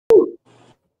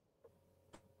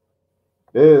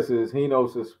This is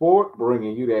Hinos' Sport,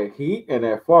 bringing you that heat and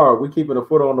that fire. We keeping a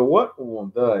foot on the what? On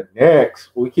the next.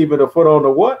 We keeping a foot on the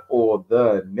what? Or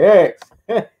the next.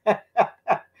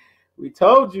 We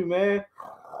told you, man.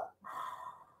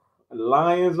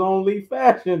 Lions only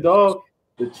fashion, dog.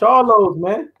 The Charlos,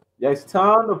 man. Yeah, it's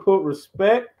time to put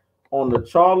respect on the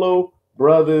Charlo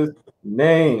brothers'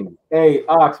 name. Hey,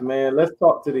 Ox, man, let's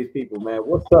talk to these people, man.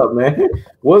 What's up, man?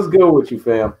 What's good with you,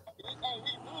 fam?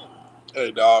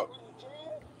 Hey, dog.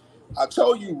 I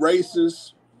told you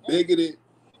racist, bigoted,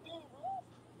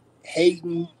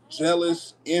 hating,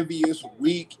 jealous, envious,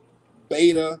 weak,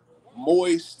 beta,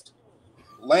 moist,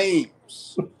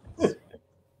 lames.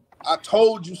 I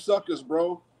told you suckers,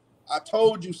 bro. I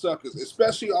told you suckers,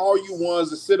 especially all you ones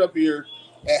that sit up here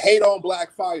and hate on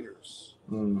black fighters.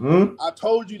 I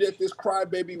told you that this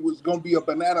crybaby was going to be a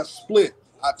banana split.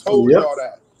 I told Yep. y'all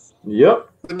that. Yep.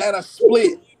 Banana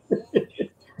split.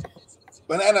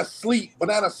 Banana sleep.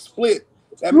 Banana split.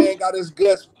 That man got his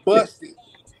guts busted.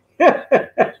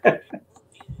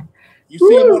 You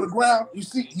see him on the ground? You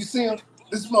see him?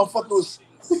 This motherfucker was.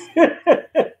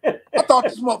 I thought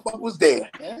this motherfucker was dead,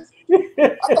 man.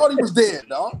 I thought he was dead,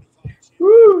 dog.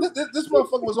 This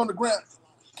motherfucker was on the ground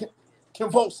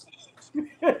convulsing.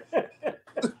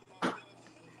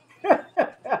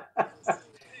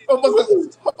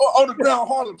 On the ground,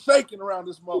 Harlem shaking around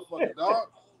this motherfucker, dog.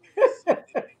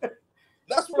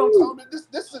 That's what I'm talking about.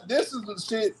 This is the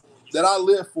shit that I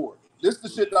live for. This is the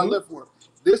shit that I live for.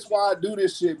 This is why I do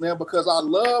this shit, man, because I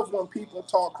love when people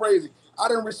talk crazy. I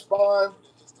didn't respond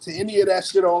to any of that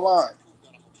shit online.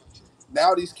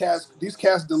 Now these cats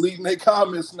deleting their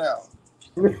comments now.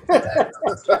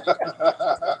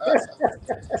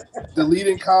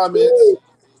 Deleting comments,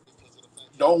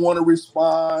 don't want to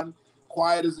respond,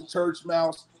 quiet as a church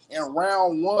mouse. And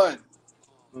round one,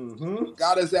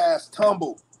 got his ass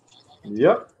tumbled.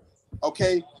 Yep.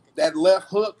 Okay, that left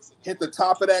hook hit the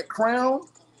top of that crown.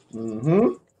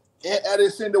 And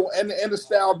it's in the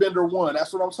style bender one.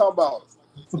 That's what I'm talking about.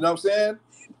 You know what I'm saying?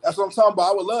 That's what I'm talking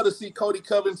about. I would love to see Cody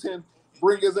Covington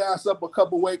bring his ass up a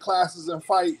couple weight classes and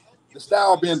fight the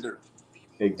style bender.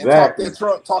 Exactly. And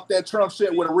talk that Trump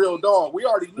shit with a real dog. We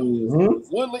already knew.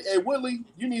 Woodley,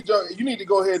 you need to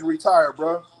go ahead and retire,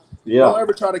 bro. Yeah. Don't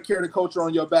ever try to carry the culture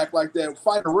on your back like that.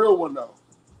 Fight a real one though.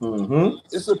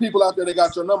 It's some people out there that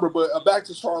got your number, but back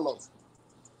to Charlo.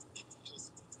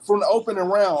 From the opening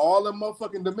round, all them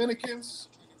motherfucking Dominicans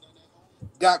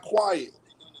got quiet.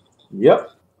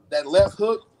 Yep. That left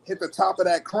hook hit the top of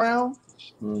that crown.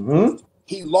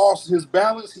 He lost his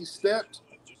balance. He stepped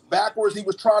backwards. He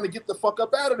was trying to get the fuck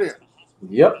up out of there.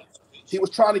 Yep. He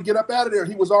was trying to get up out of there.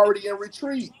 He was already in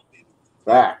retreat.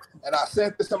 Back. And I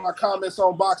sent this in my comments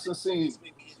on Boxing Scene.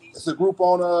 It's a group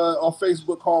on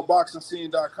Facebook called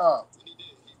BoxingScene.com.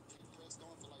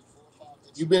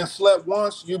 You been slept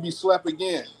once, you'll be slept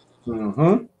again.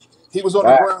 He was on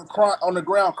the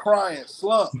ground crying,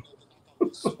 slumped,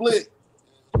 split.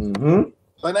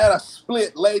 Banana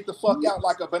split, laid the fuck out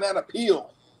like a banana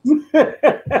peel.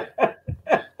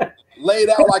 Laid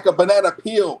out like a banana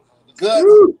peel. Gut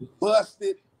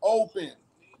busted open.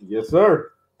 Yes,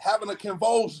 sir. Having a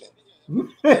convulsion.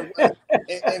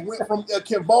 and went from a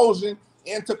convulsion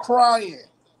into crying.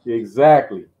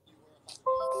 Exactly.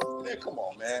 Man, come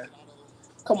on, man.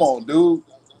 Come on, dude.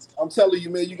 I'm telling you,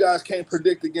 man, you guys can't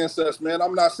predict against us, man.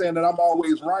 I'm not saying that I'm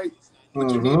always right, but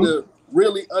you need to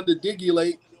really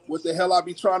underdigulate what the hell I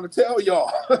be trying to tell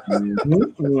y'all.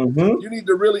 You need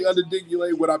to really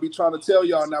underdigulate what I be trying to tell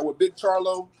y'all. Now, with Big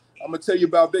Charlo, I'm going to tell you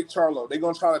about Big Charlo. They're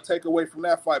going to try to take away from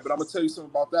that fight, but I'm going to tell you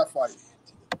something about that fight.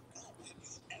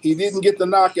 He didn't get the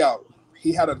knockout.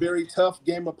 He had a very tough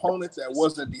game opponent that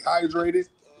wasn't dehydrated.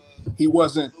 He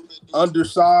wasn't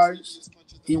undersized.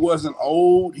 He wasn't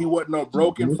old. He wasn't no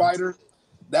broken fighter.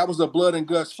 That was a blood and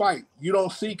guts fight. You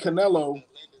don't see Canelo.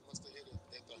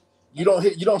 You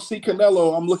don't see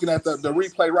Canelo. I'm looking at the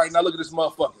replay right now. Look at this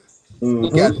motherfucker.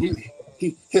 Look at him.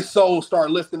 His soul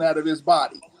started lifting out of his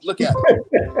body. Look at him.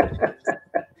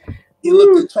 He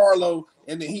looked at Charlo,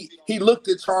 and then he looked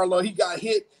at Charlo. He got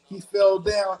hit. He fell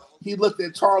down. He looked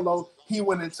at Charlo. He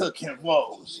went and took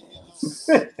convulsions.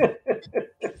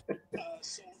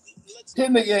 His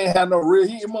nigga ain't had no real.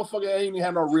 Motherfucker ain't even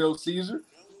had no real seizure.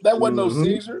 That wasn't no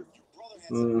seizure.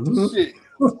 Shit,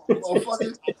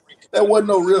 motherfucker. That wasn't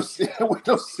no real. That wasn't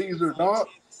no seizure, dog.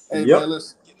 Hey man,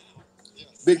 listen.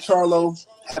 Big Charlo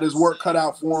had his work cut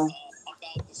out for him.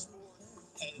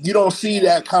 You don't see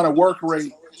that kind of work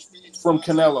rate from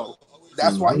Canelo.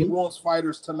 That's why he wants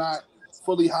fighters to not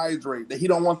fully hydrate. That he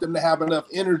don't want them to have enough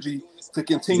energy to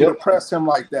continue to press him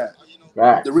like that.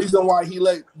 Right. The reason why he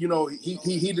let, you know, he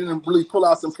didn't really pull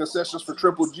out some concessions for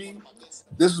Triple G.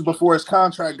 This is before his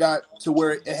contract got to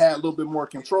where it had a little bit more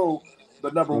control.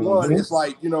 But number one, it's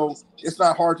like, you know, it's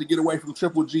not hard to get away from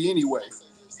Triple G anyway.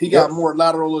 He got more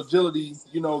lateral agility,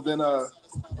 you know, than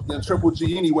Triple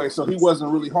G anyway. So he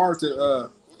wasn't really hard to,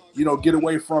 you know, get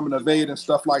away from and evade and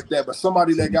stuff like that. But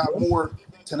somebody that got more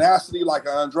tenacity, like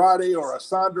an Andrade or a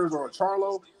Saunders or a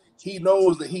Charlo, he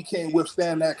knows that he can't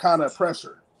withstand that kind of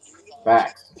pressure.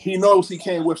 Facts. He knows he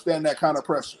can't withstand that kind of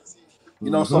pressure. You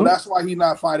know, so that's why he's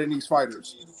not fighting these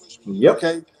fighters. Yep.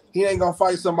 Okay. He ain't gonna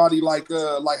fight somebody like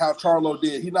how Charlo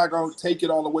did. He's not gonna take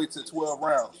it all the way to 12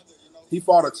 rounds. He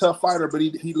fought a tough fighter, but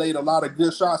he laid a lot of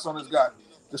good shots on his guy.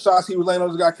 The shots he was laying on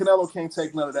his guy, Canelo can't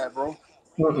take none of that, bro.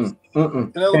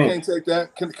 Canelo can't take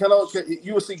that.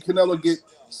 You will see Canelo get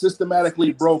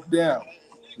systematically broke down.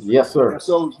 Yes, sir. And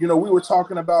so, you know, we were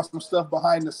talking about some stuff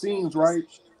behind the scenes, right?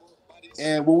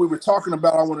 And what we were talking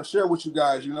about, I want to share with you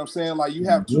guys. You know what I'm saying? Like, you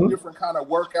have two different kind of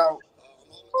workout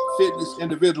fitness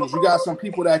individuals. You got some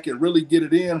people that can really get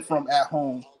it in from at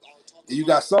home. And you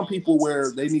got some people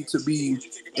where they need to be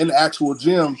in the actual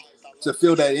gym to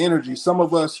feel that energy. Some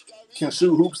of us can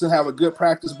shoot hoops and have a good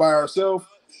practice by ourselves,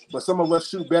 but some of us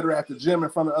shoot better at the gym in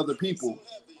front of other people.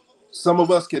 Some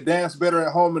of us can dance better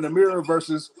at home in the mirror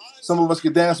versus some of us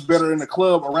can dance better in the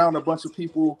club around a bunch of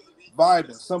people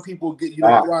vibing. Some people get, you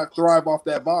know, thrive off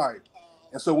that vibe.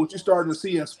 And so what you're starting to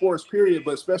see in sports, period,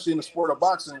 but especially in the sport of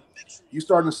boxing, you're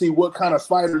starting to see what kind of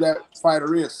fighter that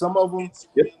fighter is. Some of them,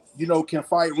 you know, can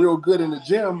fight real good in the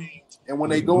gym. And when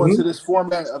they go into this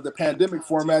format of the pandemic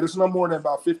format, it's no more than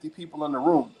about 50 people in the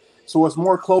room. So it's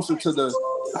more closer to the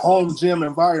home gym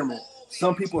environment.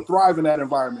 Some people thrive in that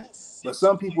environment, but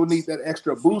some people need that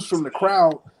extra boost from the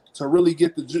crowd to really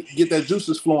get that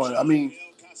juices flowing. I mean,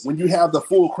 when you have the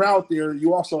full crowd there,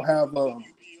 you also have,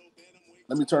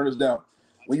 let me turn this down.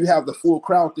 When you have the full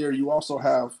crowd there, you also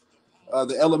have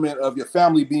the element of your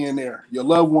family being there, your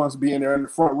loved ones being there in the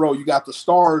front row. You got the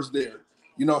stars there,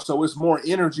 you know, so it's more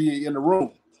energy in the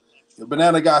room. The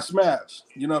Banana got smashed,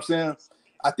 you know what I'm saying?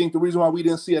 I think the reason why we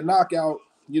didn't see a knockout,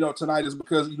 you know, tonight is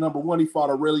because, number one, he fought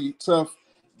a really tough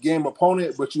game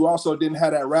opponent, but you also didn't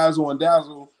have that razzle and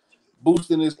dazzle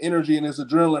boosting his energy and his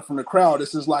adrenaline from the crowd.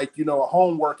 This is like, you know, a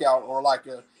home workout or like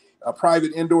a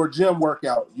private indoor gym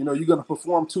workout. You know, you're going to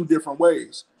perform two different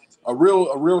ways. A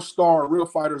real star, a real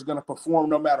fighter is going to perform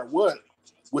no matter what,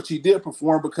 which he did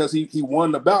perform because he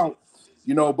won the bout,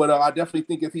 you know, but I definitely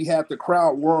think if he had the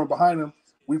crowd roaring behind him,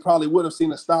 we probably would have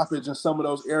seen a stoppage in some of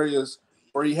those areas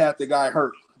where he had the guy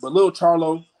hurt. But little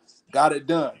Charlo got it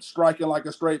done, striking like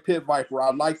a straight pit viper.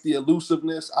 I like the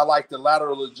elusiveness. I like the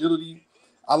lateral agility.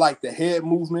 I like the head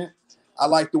movement. I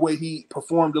like the way he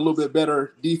performed a little bit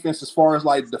better defense as far as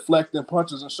like deflecting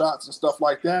punches and shots and stuff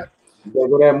like that. There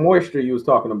go that moisture you was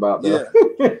talking about, though.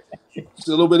 Yeah. Just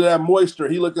a little bit of that moisture.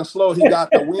 He looking slow. He got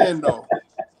the win, though.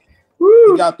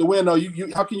 He got the win, though.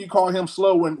 You how can you call him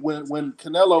slow when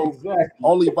Canelo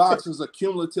only boxes a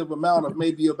cumulative amount of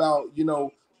maybe about, you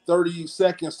know, 30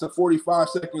 seconds to 45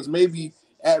 seconds, maybe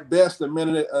at best a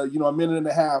minute, you know, a minute and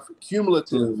a half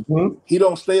cumulative. He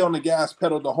don't stay on the gas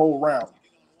pedal the whole round.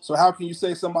 So how can you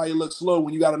say somebody looks slow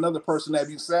when you got another person that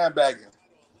be sandbagging?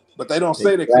 But they don't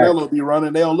say that Canelo be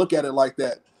running. They don't look at it like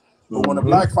that. But when a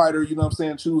black fighter, you know what I'm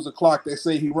saying, choose a clock, they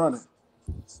say he running.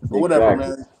 But whatever,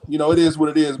 man. You know, it is what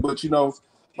it is. But, you know,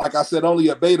 like I said, only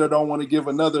a beta don't want to give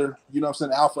another, you know what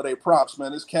I'm saying, alpha they props,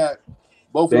 man. This cat,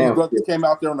 both of these brothers came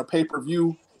out there on the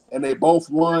pay-per-view, and they both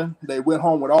won. They went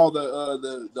home with all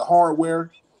the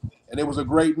hardware, and it was a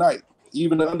great night.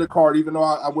 Even the undercard, even though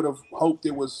I would have hoped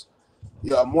it was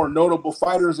more notable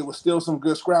fighters, it was still some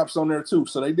good scraps on there, too.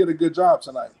 So they did a good job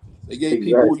tonight. They gave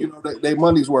people, you know, their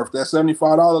money's worth. That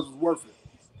 $75 was worth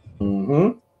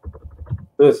it.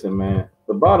 Listen, man,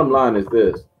 the bottom line is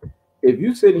this. If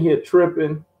you sitting here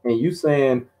tripping and you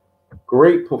saying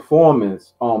great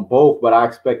performance on both, but I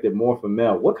expected more from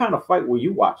Mel, what kind of fight were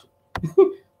you watching?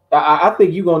 I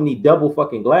think you're going to need double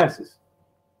fucking glasses.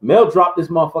 Mel dropped this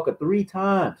motherfucker 3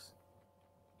 times.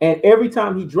 And every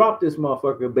time he dropped this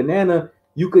motherfucker, Banana,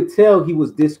 you could tell he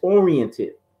was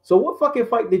disoriented. So what fucking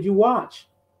fight did you watch?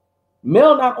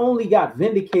 Mel not only got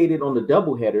vindicated on the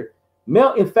doubleheader,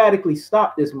 Mel emphatically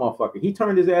stopped this motherfucker. He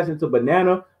turned his ass into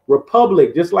Banana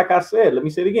Republic, just like I said. Let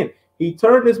me say it again. He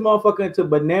turned this motherfucker into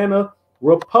Banana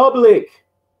Republic.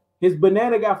 His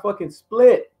banana got fucking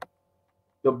split.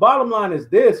 The bottom line is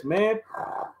this, man.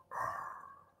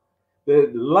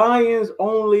 The Lions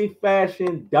only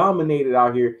fashion dominated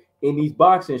out here in these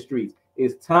boxing streets.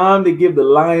 It's time to give the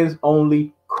Lions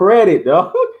only credit,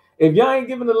 dog. If y'all ain't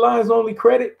giving the Lions only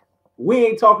credit, we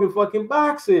ain't talking fucking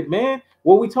boxing, man.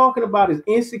 What we talking about is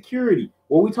insecurity.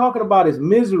 What we talking about is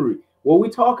misery. What we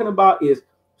talking about is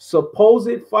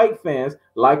supposed fight fans,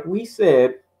 like we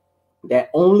said, that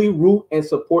only root and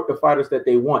support the fighters that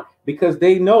they want because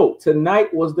they know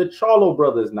tonight was the Charlo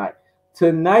brothers night.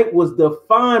 Tonight was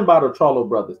defined by the Charlo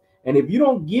brothers. And if you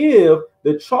don't give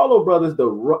the Charlo brothers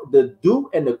the due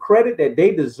and the credit that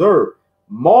they deserve,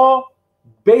 Maul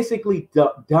basically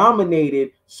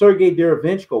dominated Sergey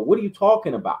Derevyanchenko. What are you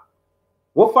talking about?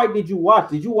 What fight did you watch?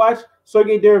 Did you watch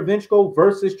Sergey Derevyanchenko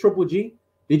versus Triple G?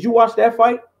 Did you watch that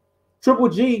fight? Triple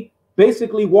G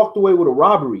basically walked away with a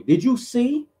robbery. Did you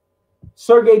see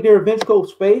Sergey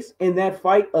Derevyanchenko's face in that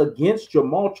fight against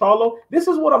Jamal Charlo? This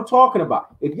is what I'm talking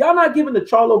about. If y'all not giving the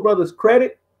Charlo brothers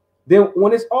credit, then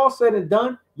when it's all said and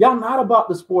done, y'all not about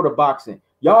the sport of boxing.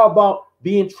 Y'all about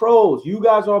being trolls. You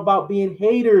guys are about being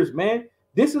haters, man.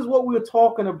 This is what we were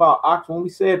talking about, Ox, when we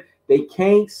said they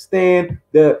can't stand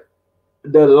the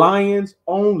Lions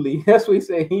only. That's what he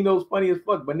said. He knows funny as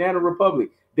fuck. Banana Republic.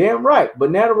 Damn right.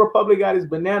 Banana Republic got his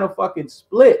banana fucking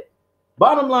split.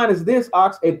 Bottom line is this,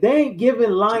 Ox. If they ain't giving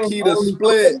Lions only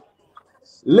split,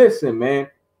 listen, man,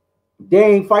 they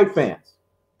ain't fight fans.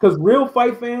 Because real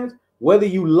fight fans, whether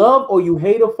you love or you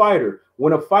hate a fighter,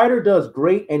 when a fighter does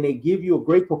great and they give you a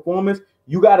great performance,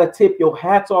 you got to tip your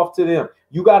hats off to them.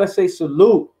 You got to say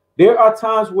salute. There are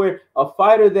times where a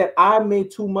fighter that I may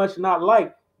too much not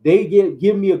like, they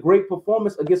give me a great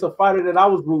performance against a fighter that I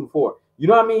was rooting for. You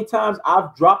know how many times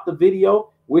I've dropped the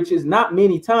video, which is not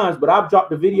many times, but I've dropped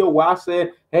the video where I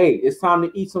said, hey, it's time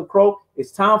to eat some crow.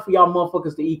 It's time for y'all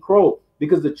motherfuckers to eat crow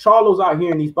because the Charlos out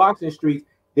here in these boxing streets,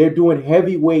 they're doing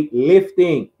heavyweight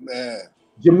lifting. Man.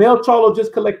 Jamel Charlo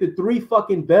just collected 3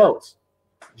 fucking belts.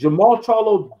 Jamal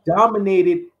Charlo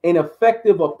dominated an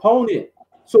effective opponent.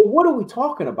 So what are we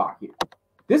talking about here?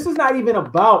 This is not even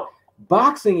about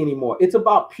boxing anymore. It's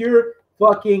about pure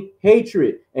fucking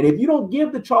hatred. And if you don't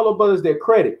give the Charlo brothers their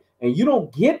credit and you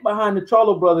don't get behind the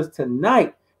Charlo brothers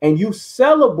tonight and you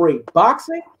celebrate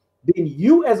boxing, then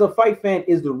you as a fight fan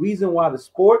is the reason why the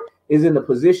sport is in the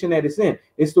position that it's in.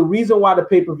 It's the reason why the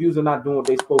pay-per-views are not doing what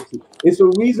they're supposed to. It's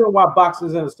the reason why boxing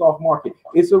is in a soft market.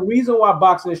 It's the reason why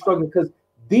boxing is struggling because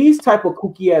these type of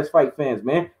kooky-ass fight fans,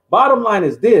 man. Bottom line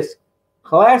is this.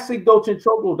 Classic Dolce and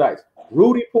troglodytes.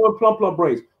 Rudy pouring plum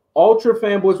brains. Ultra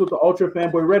fanboys with the ultra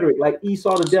fanboy rhetoric, like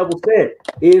Esau the Devil said,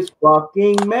 is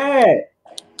fucking mad.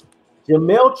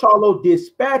 Jamel Charlo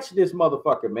dispatched this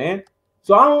motherfucker, man.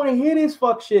 So I don't want to hear this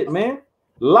fuck shit, man.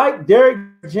 Like Derek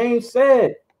James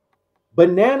said,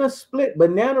 banana split,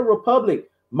 banana republic.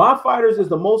 My fighters is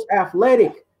the most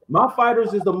athletic. My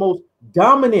fighters is the most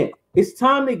dominant. It's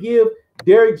time to give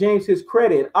Derek James his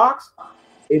credit. Ox,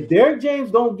 if Derek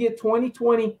James don't get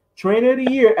 2020 Trainer of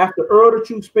the Year after Earl the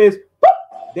Truth Spence,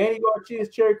 Danny Garcia's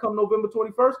cherry come November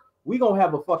 21st, we gonna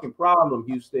have a fucking problem,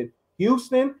 Houston.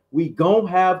 Houston, we gonna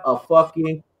have a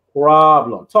fucking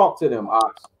problem. Talk to them,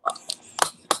 Ox.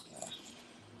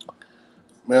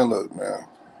 Man, look, man.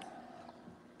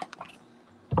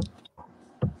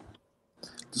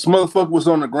 This motherfucker was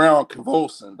on the ground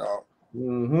convulsing, dog.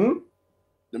 Mm-hmm.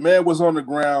 The man was on the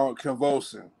ground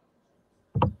convulsing.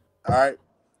 All right.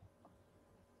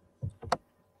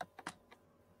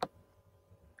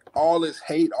 All this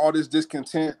hate, all this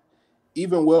discontent,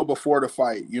 even well before the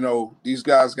fight. You know, these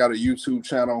guys got a YouTube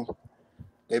channel.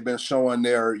 They've been showing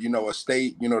their,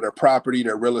 estate, their property,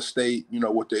 their real estate,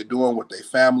 what they're doing with their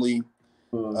family,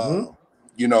 their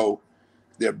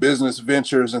business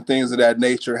ventures and things of that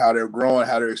nature, how they're growing,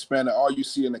 how they're expanding. All you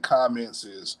see in the comments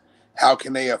is, how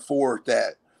can they afford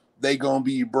that? They gonna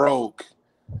be broke.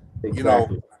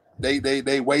 Exactly.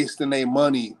 They wasting their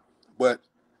money. But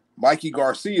Mikey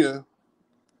Garcia,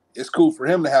 it's cool for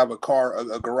him to have a car,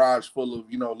 a garage full of,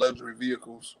 luxury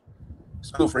vehicles. It's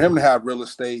cool for him to have real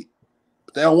estate,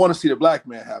 but they don't want to see the black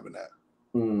man having that.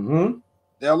 Mm-hmm.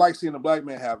 They don't like seeing the black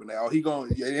man having that. I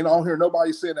don't hear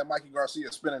nobody saying that Mikey Garcia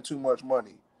is spending too much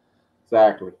money.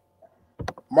 Exactly.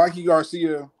 Mikey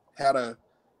Garcia had a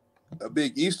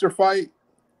big Easter fight.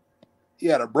 He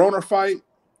had a Broner fight.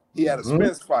 He had a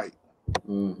Spence fight.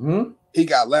 Mm-hmm. He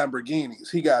got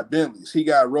Lamborghinis. He got Bentleys. He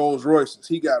got Rolls Royces.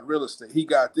 He got real estate. He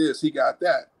got this. He got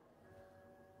that.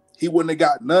 He wouldn't have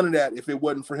got none of that if it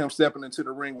wasn't for him stepping into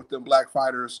the ring with them black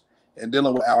fighters and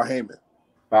dealing with Al Heyman.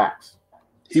 Facts.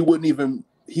 He wouldn't even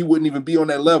be on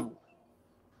that level.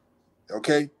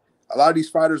 Okay? A lot of these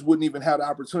fighters wouldn't even have the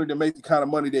opportunity to make the kind of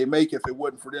money they make if it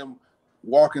wasn't for them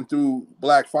walking through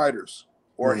black fighters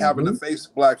or having to face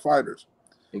black fighters.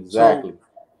 Exactly. So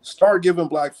start giving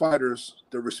black fighters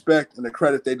the respect and the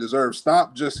credit they deserve.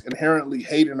 Stop just inherently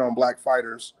hating on black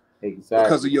fighters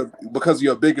Exactly. Because of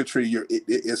your bigotry.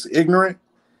 It's ignorant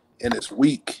and it's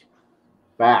weak.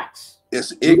 Facts.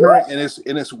 It's ignorant and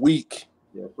it's weak.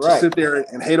 That's To right. sit there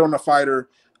and hate on the fighter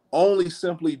only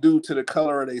simply due to the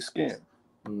color of their skin.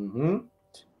 Mm-hmm.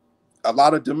 A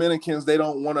lot of Dominicans, they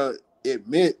don't want to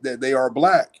admit that they are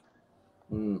black.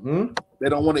 Mm-hmm. They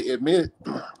don't want to admit,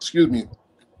 excuse me,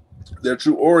 their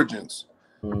true origins.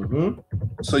 Mm-hmm.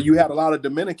 So you had a lot of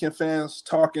Dominican fans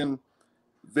talking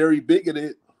very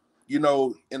bigoted, in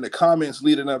the comments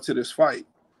leading up to this fight.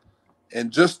 And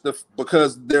just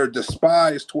because they're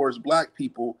despised towards black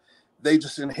people, they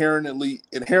just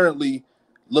inherently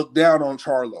look down on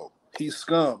Charlo. He's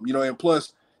scum, and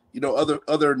plus,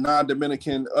 other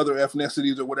non-Dominican, other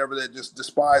ethnicities or whatever that just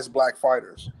despise black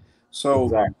fighters. So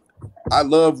exactly. I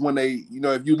love when they,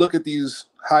 if you look at these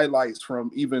highlights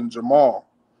from even Jamal,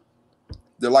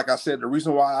 they're like I said, the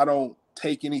reason why I don't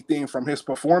take anything from his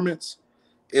performance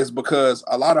is because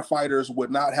a lot of fighters would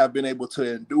not have been able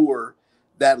to endure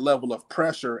that level of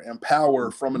pressure and power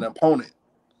from an opponent.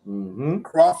 Mm-hmm.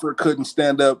 Crawford couldn't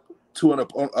stand up to an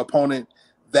opponent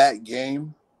that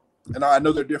game. And I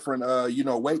know they're different,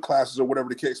 weight classes or whatever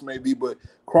the case may be, but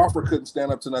Crawford couldn't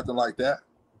stand up to nothing like that.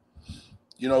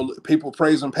 People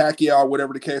praising Pacquiao,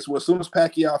 whatever the case was. As soon as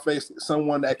Pacquiao faced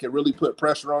someone that could really put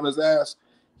pressure on his ass,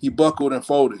 he buckled and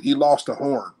folded. He lost a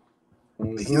horn.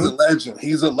 Mm-hmm. He's a legend.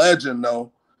 He's a legend,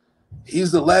 though.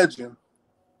 He's a legend.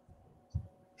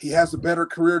 He has a better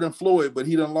career than Floyd, but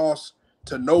he done lost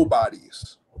to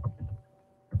nobodies.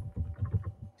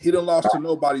 He done lost to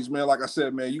nobodies, man. Like I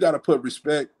said, man, you got to put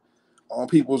respect on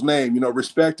people's name.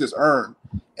 Respect is earned.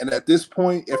 And at this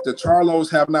point, if the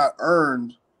Charlos have not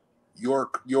earned your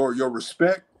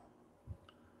respect,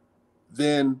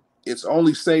 then it's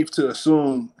only safe to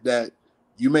assume that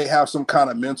you may have some kind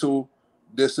of mental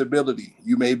disability.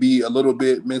 You may be a little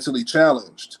bit mentally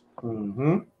challenged.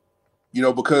 Mm-hmm.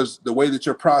 Because the way that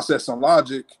you're processing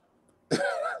logic,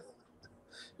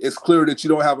 it's clear that you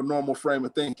don't have a normal frame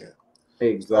of thinking.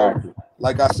 Exactly. So,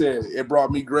 like I said, it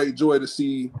brought me great joy to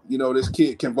see, this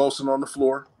kid convulsing on the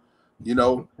floor.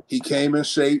 He came in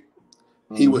shape.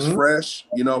 He was fresh.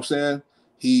 You know what I'm saying?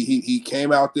 He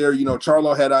came out there.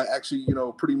 Charlo had actually,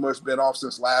 pretty much been off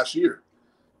since last year.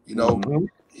 He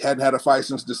hadn't had a fight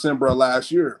since December of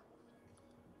last year.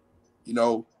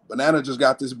 Banana just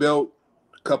got this belt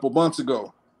a couple months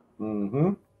ago.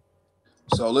 Mm-hmm.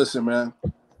 So listen, man,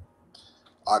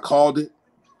 I called it.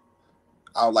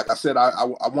 Like I said, I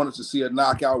wanted to see a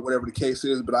knockout, whatever the case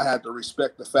is, but I had to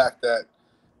respect the fact that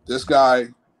this guy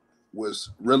was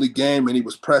really game and he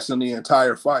was pressing the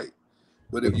entire fight.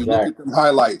 But if you look at them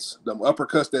highlights, them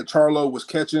uppercuts that Charlo was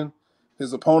catching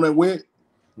his opponent with,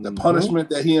 the punishment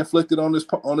that he inflicted on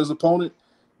his opponent,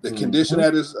 the condition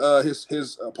that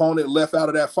his opponent left out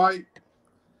of that fight,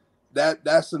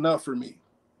 that's enough for me.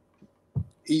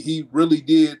 He really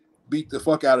did beat the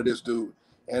fuck out of this dude.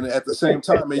 And at the same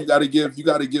time, man, you got to give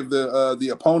the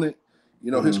opponent,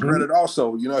 his credit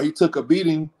also. He took a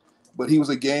beating, but he was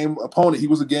a game opponent. He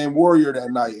was a game warrior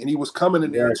that night, and he was coming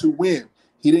in there to win.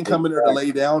 He didn't come in there to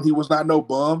lay down. He was not no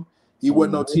bum. He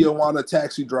wasn't no Tijuana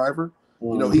taxi driver.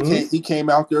 He came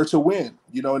out there to win.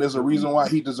 And there's a reason why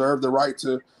he deserved the right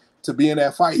to be in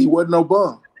that fight. He wasn't no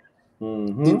bum.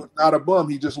 He was not a bum.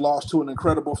 He just lost to an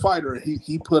incredible fighter.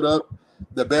 He put up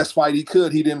the best fight he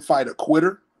could. He didn't fight a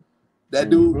quitter. That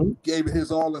dude gave it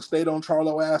his all and stayed on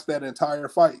Charlo ass that entire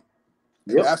fight.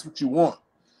 And that's what you want.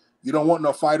 You don't want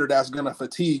no fighter that's going to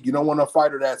fatigue. You don't want no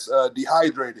fighter that's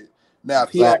dehydrated. Now,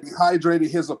 if he had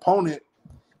dehydrated his opponent,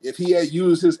 if he had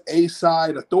used his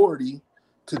A-side authority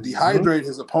to dehydrate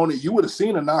his opponent, you would have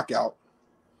seen a knockout.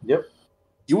 Yep.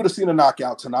 You would have seen a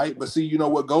knockout tonight. But see,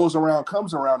 what goes around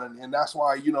comes around. And that's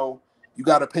why, you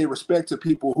got to pay respect to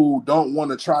people who don't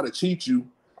want to try to cheat you.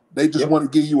 They just want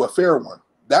to give you a fair one.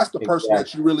 That's the person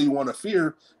that you really want to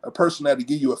fear, a person that to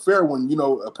give you a fair one.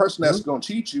 A person that's going to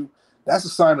cheat you, that's a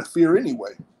sign of fear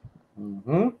anyway.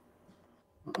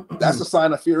 That's a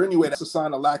sign of fear anyway. That's a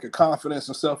sign of lack of confidence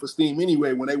and self-esteem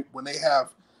anyway.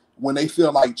 When they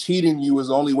feel like cheating you is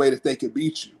the only way that they could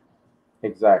beat you.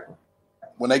 Exactly.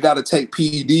 When they got to take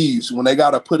PEDs, when they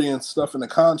got to put in stuff in the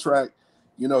contract,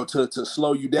 to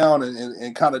slow you down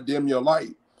and kind of dim your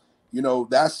light,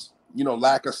 that's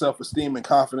lack of self-esteem and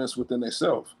confidence within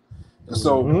themselves. And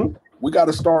so we got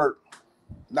to start,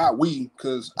 not we,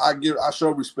 because I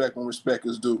show respect when respect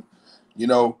is due.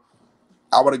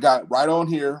 I would have got right on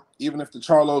here, even if the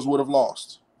Charlos would have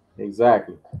lost.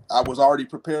 Exactly. I was already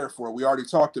prepared for it. We already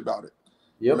talked about it.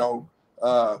 Yep.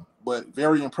 But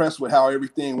very impressed with how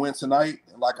everything went tonight.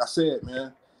 And like I said,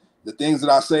 man, the things that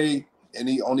I say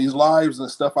on these lives and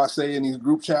stuff I say in these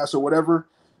group chats or whatever,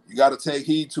 You got to take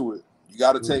heed to it. You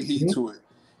got to take heed to it.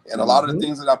 And a lot of the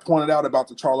things that I pointed out about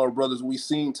the Charlo brothers we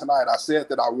seen tonight, I said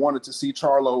that I wanted to see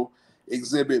Charlo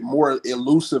exhibit more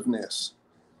elusiveness.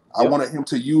 I wanted him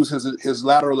to use his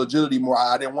lateral agility more.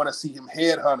 I didn't want to see him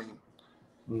head hunting.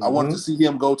 I wanted to see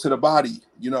him go to the body.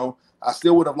 You know, I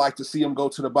still would have liked to see him go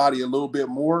to the body a little bit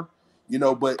more, you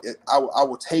know, but I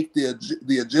would take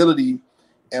the agility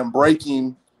and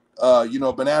breaking, you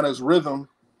know, Banana's rhythm.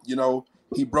 You know,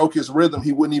 he broke his rhythm.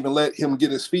 He wouldn't even let him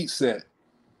get his feet set.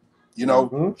 You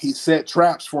know, he set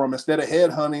traps for him. Instead of head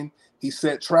hunting, he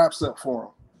set traps up for him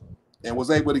and was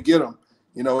able to get him.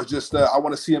 You know, it's just I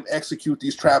want to see him execute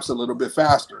these traps a little bit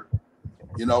faster.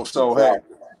 You know, so hey,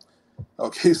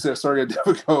 okay, said Sergey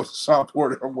Devico, Sean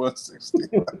Porter 160.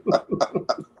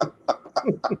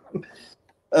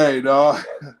 Hey, dog,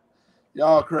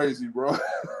 y'all crazy, bro.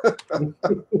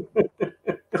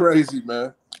 Crazy,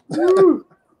 man.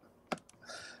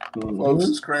 Folks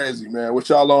is crazy, man. What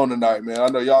y'all on tonight, man? I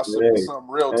know y'all sipping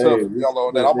something real tough. Y'all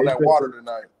on that. I'm on that water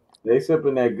tonight. They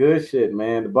sipping that good shit,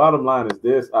 man. The bottom line is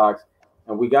this, Ox,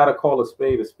 and we got to call a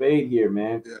spade here,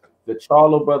 man. Yeah. The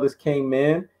Charlo brothers came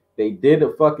in. They did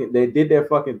their fucking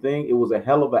thing. It was a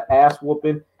hell of an ass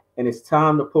whooping, and it's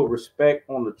time to put respect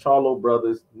on the Charlo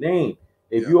brothers' name.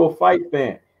 If you're a fight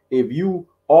fan, if you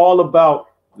all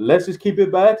about let's just keep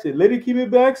it boxing, let it keep it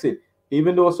boxing,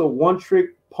 even though it's a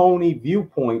one-trick pony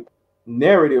viewpoint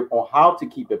narrative on how to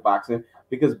keep it boxing,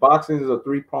 because boxing is a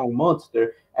three-pronged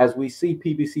monster, as we see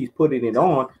PBC's putting it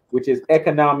on, which is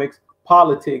economics,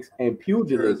 politics, and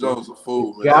pugilism.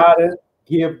 You gotta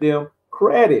give them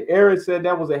credit. Errol said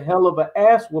that was a hell of an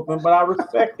ass whooping, but I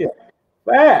respect it.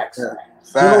 Facts. Yeah,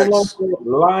 facts.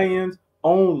 Lions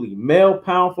only. Male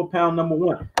pound for pound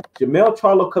 #1. Jermell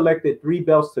Charlo collected 3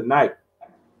 belts tonight.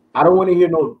 I don't want to hear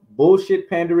no bullshit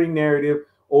pandering narrative.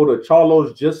 Oh, the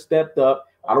Charlos just stepped up.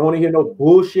 I don't want to hear no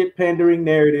bullshit pandering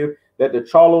narrative that the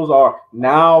Charlos are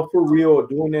now for real or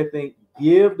doing their thing.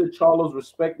 Give the Charlos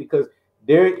respect, because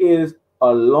there is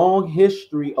a long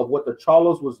history of what the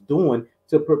Charlos was doing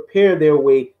to prepare their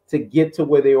way to get to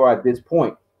where they are at this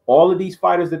point. All of these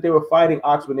fighters that they were fighting,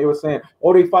 Ox, when they were saying,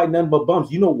 oh, they fight nothing but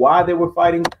bums. You know why they were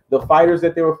fighting the fighters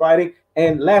that they were fighting?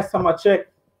 And last time I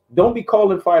checked, don't be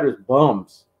calling fighters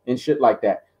bums and shit like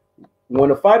that.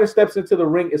 When a fighter steps into the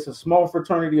ring, it's a small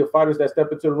fraternity of fighters that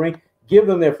step into the ring. Give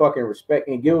them their fucking respect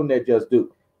and give them their just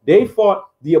due. They fought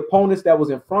the opponents that was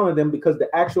in front of them because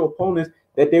the actual opponents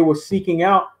that they were seeking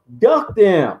out ducked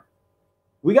them.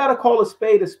 We got to call a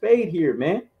spade here,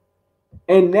 man.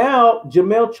 And now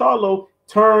Jermell Charlo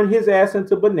turned his ass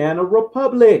into Banana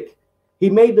Republic. He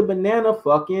made the banana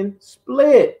fucking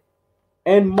split.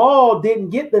 And Maul didn't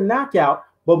get the knockout,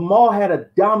 but Maul had a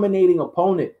dominating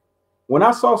opponent. When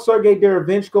I saw Sergey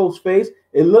Derevyanchenko's face,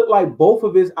 it looked like both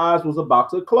of his eyes was about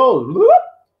to close.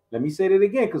 Let me say that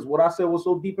again, because what I said was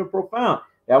so deep and profound.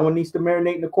 That one needs to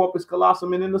marinate in the corpus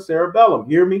callosum and in the cerebellum.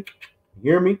 Hear me?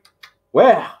 Hear me?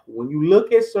 Well, when you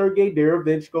look at Sergey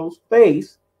Derevyanchenko's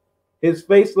face, his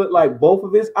face looked like both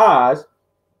of his eyes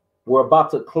were about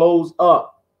to close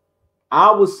up.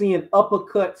 I was seeing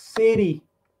uppercut city.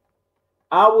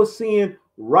 I was seeing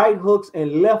right hooks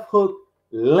and left hook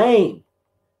lane.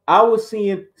 I was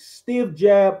seeing stiff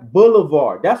jab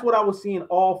boulevard. That's what I was seeing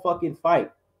all fucking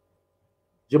fight.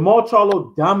 Jermell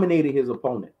Charlo dominated his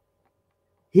opponent.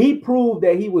 He proved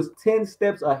that he was 10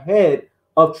 steps ahead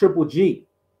of Triple G.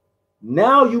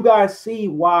 Now you guys see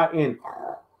why in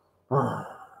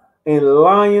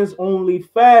Lions only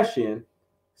fashion,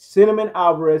 Cinnamon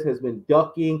Alvarez has been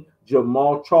ducking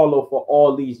Jermell Charlo for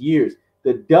all these years.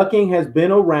 The ducking has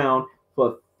been around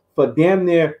for damn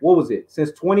near, what was it,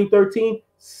 since 2013?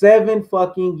 7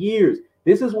 fucking years.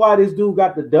 This is why this dude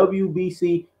got the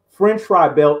WBC French fry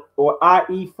belt, or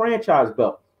i.e. franchise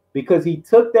belt, because he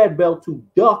took that belt to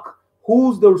duck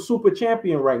who's the super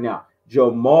champion right now,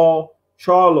 Jermell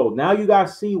Charlo. Now you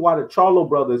guys see why the Charlo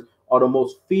brothers are the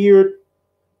most feared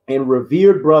and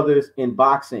revered brothers in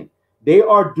boxing. They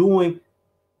are doing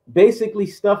basically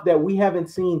stuff that we haven't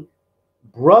seen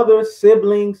brothers,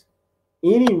 siblings,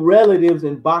 any relatives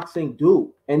in boxing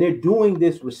do. And they're doing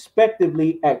this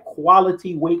respectively at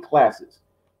quality weight classes.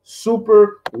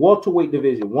 Super welterweight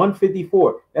division,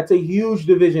 154. That's a huge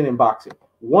division in boxing.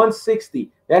 160.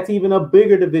 That's even a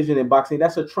bigger division in boxing.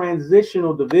 That's a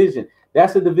transitional division.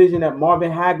 That's a division that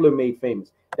Marvin Hagler made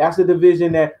famous. That's a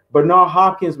division that Bernard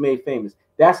Hopkins made famous.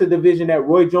 That's a division that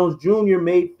Roy Jones Jr.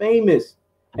 made famous.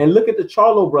 And look at the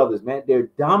Charlo brothers, man. They're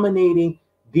dominating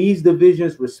these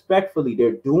divisions respectfully.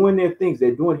 They're doing their things.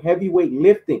 They're doing heavyweight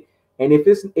lifting. And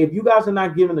if you guys are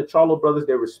not giving the Charlo brothers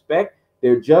their respect,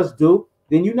 their just due,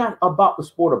 then you're not about the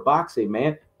sport of boxing,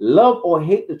 man. Love or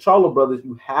hate the Charlo brothers,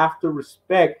 you have to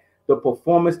respect the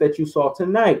performance that you saw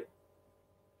tonight.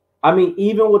 I mean,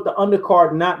 even with the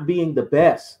undercard not being the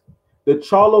best, the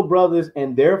Charlo brothers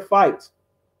and their fights,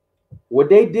 what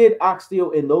they did,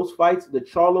 Oxsteel, in those fights, the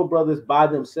Charlo brothers by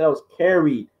themselves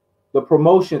carried the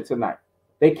promotion tonight.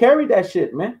 They carried that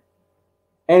shit, man.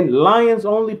 And Lions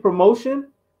Only promotion,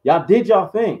 y'all did y'all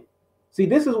thing. See,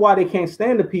 this is why they can't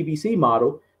stand the PBC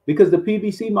model, because the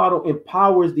PBC model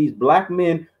empowers these black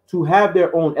men to have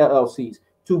their own LLCs,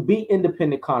 to be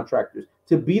independent contractors,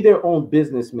 to be their own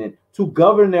businessmen, to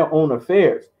govern their own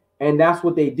affairs. And that's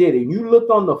what they did. And you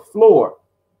looked on the floor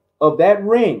of that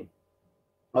ring,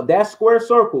 of that square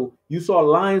circle, you saw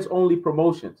Lions Only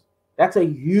promotions. That's a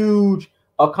huge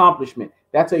accomplishment.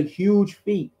 That's a huge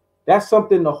feat. That's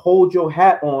something to hold your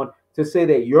hat on, to say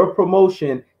that your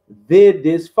promotion did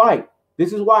this fight.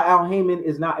 This is why Al Heyman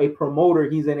is not a promoter.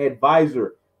 He's an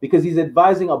advisor, because he's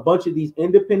advising a bunch of these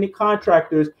independent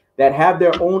contractors that have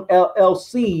their own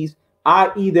LLCs,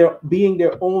 i.e. they're being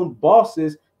their own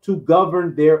bosses to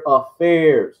govern their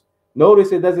affairs.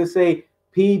 Notice it doesn't say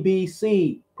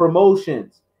PBC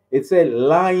promotions. It said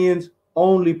Lions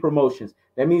Only promotions.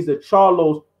 That means the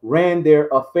Charlos ran their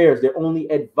affairs. They're only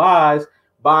advised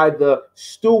by the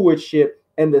stewardship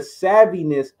and the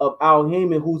savviness of Al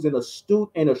Heyman, who's an astute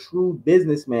and a shrewd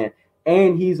businessman,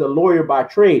 and he's a lawyer by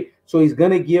trade. So he's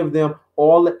going to give them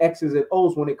all the X's and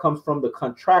O's when it comes from the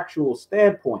contractual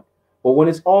standpoint. But when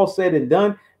it's all said and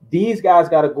done, these guys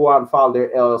got to go out and file their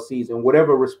LLCs in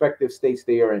whatever respective states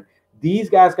they are in. These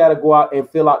guys got to go out and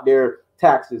fill out their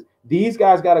taxes. These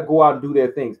guys got to go out and do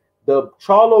their things. The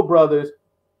Charlo brothers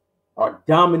are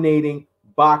dominating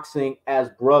boxing as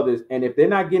brothers. And if they're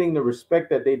not getting the respect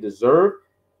that they deserve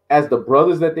as the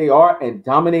brothers that they are and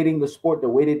dominating the sport the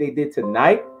way that they did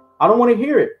tonight, I don't want to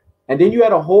hear it. And then you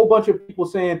had a whole bunch of people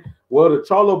saying, well, the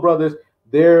Charlo brothers,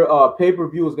 their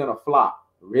pay-per-view is going to flop.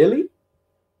 Really?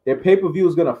 Their pay-per-view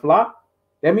is going to flop?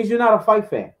 That means you're not a fight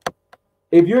fan.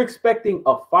 If you're expecting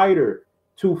a fighter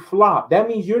to flop, that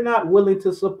means you're not willing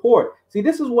to support. See,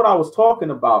 this is what I was talking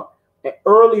about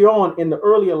earlier on in the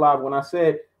earlier live when I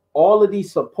said all of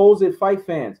these supposed fight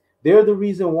fans, they're the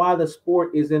reason why the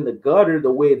sport is in the gutter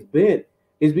the way it's been,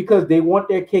 is because they want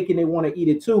their cake and they want to eat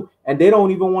it too, and they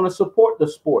don't even want to support the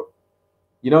sport.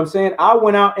 You know what I'm saying? I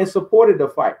went out and supported the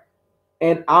fight,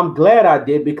 and I'm glad I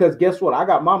did, because guess what? I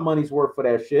got my money's worth for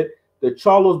that shit. The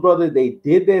Charlos brothers, they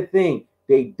did their thing.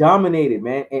 They dominated,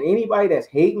 man. And anybody that's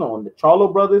hating on the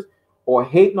Charlo brothers or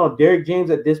hating on Derrick James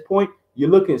at this point, you're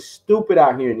looking stupid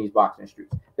out here in these boxing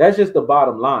streets. That's just the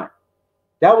bottom line.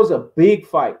 That was a big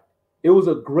fight. It was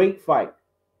a great fight.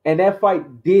 And that fight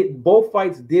both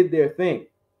fights did their thing.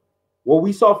 What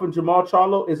we saw from Jermall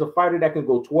Charlo is a fighter that can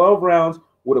go 12 rounds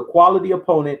with a quality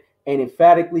opponent and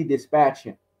emphatically dispatch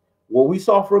him. What we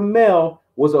saw from Mel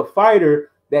was a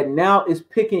fighter that now is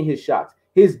picking his shots.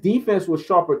 His defense was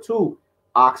sharper too,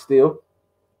 Oxsteel.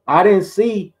 I didn't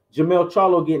see Jermall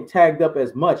Charlo getting tagged up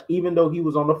as much, even though he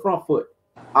was on the front foot.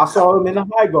 I saw him in the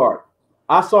high guard.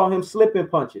 I saw him slipping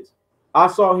punches. I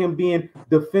saw him being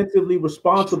defensively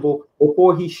responsible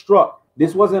before he struck.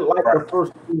 This wasn't like the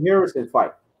first Harrison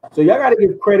fight. So y'all got to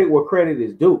give credit where credit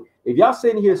is due. If y'all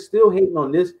sitting here still hating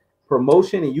on this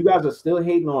promotion and you guys are still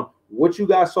hating on what you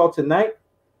guys saw tonight,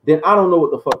 then I don't know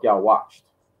what the fuck y'all watched.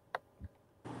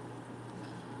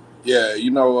 Yeah,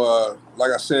 you know,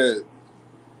 like I said,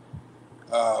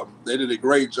 they did a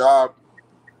great job.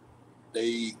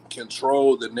 They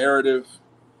controlled the narrative.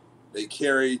 They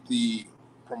carried the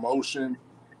promotion.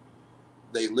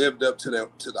 They lived up to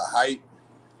the hype.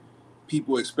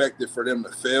 People expected for them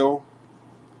to fail.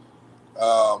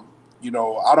 You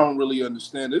know, I don't really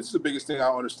understand. This is the biggest thing I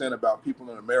don't understand about people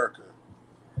in America.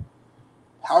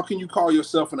 How can you call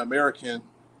yourself an American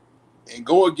and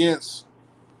go against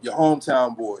your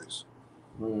hometown boys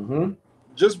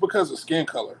just because of skin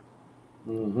color?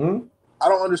 I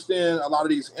don't understand a lot of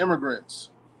these immigrants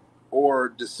or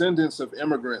descendants of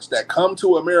immigrants that come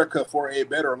to America for a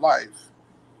better life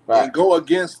and go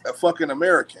against a fucking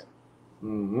American.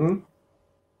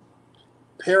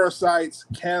 Parasites,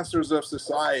 cancers of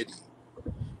society.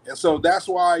 And so that's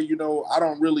why, you know, I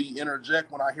don't really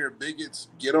interject when I hear bigots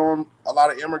get on a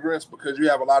lot of immigrants, because you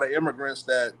have a lot of immigrants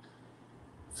that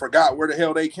forgot where the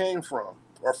hell they came from,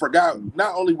 or forgot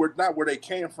not where they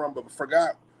came from, but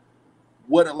forgot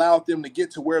what allowed them to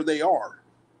get to where they are.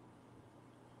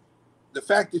 The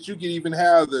fact that you can even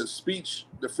have the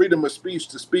freedom of speech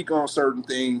to speak on certain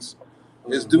things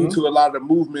is due to a lot of the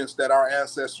movements that our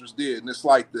ancestors did. And it's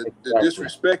like the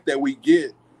disrespect that we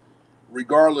get,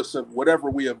 regardless of whatever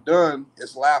we have done,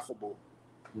 is laughable.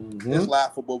 It's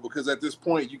laughable because at this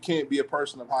point, you can't be a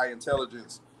person of high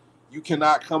intelligence you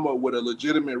cannot come up with a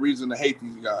legitimate reason to hate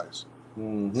these guys.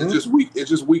 Mm-hmm. It's just weak. It's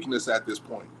just weakness at this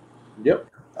point. Yep.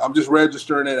 I'm just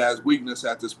registering it as weakness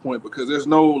at this point because there's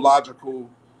no logical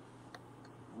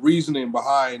reasoning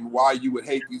behind why you would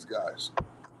hate these guys.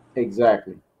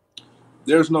 Exactly.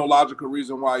 There's no logical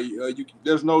reason why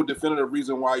there's no definitive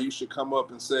reason why you should come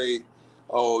up and say,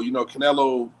 oh, you know,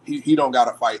 Canelo, he don't got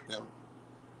to fight them.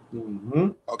 Mm-hmm.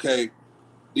 Okay.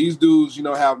 These dudes, you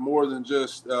know, have more than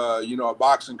just, you know, a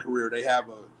boxing career. They have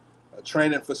a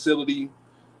training facility.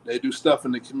 They do stuff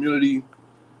in the community.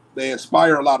 They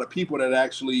inspire a lot of people that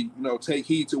actually, you know, take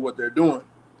heed to what they're doing.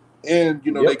 And,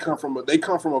 you know, they come from a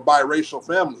biracial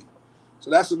family. So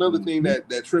that's another thing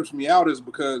that trips me out is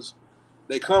because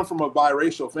they come from a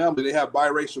biracial family. They have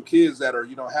biracial kids that are,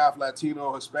 you know, half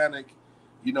Latino, Hispanic,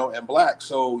 you know, and black.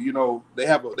 So, you know, they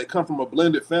come from a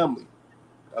blended family,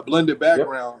 a blended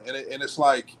background. And it's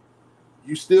like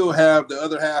you still have the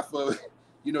other half of,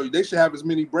 you know, they should have as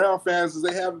many brown fans as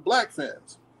they have black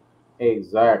fans.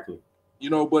 Exactly. You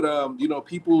know, but you know,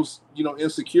 people's, you know,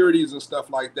 insecurities and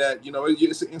stuff like that, you know,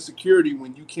 it's an insecurity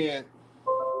when you can't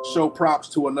show props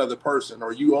to another person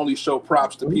or you only show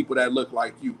props to people that look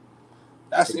like you.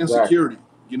 That's insecurity,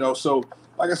 you know. So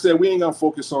like I said, we ain't gonna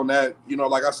focus on that. You know,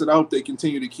 like I said, I hope they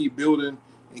continue to keep building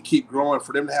and keep growing.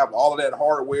 For them to have all of that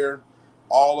hardware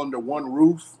all under one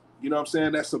roof, you know what I'm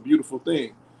saying? That's a beautiful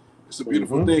thing. It's a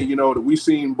beautiful thing, you know, that we've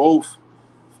seen both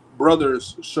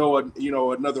brothers show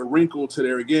another wrinkle to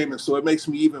their game, and so it makes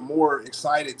me even more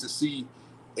excited to see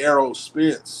Errol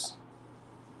Spence.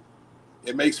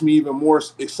 It makes me even more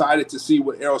excited to see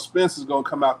what Errol Spence is going to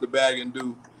come out the bag and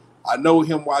do. I know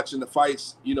him watching the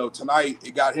fights, you know, tonight,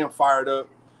 it got him fired up.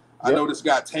 I know this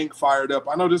got Tank fired up.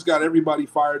 I know this got everybody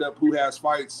fired up who has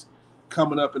fights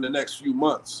coming up in the next few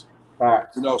months.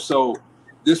 You know, so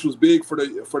this was big for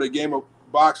the game of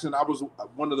boxing. I was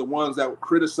one of the ones that would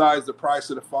criticize the price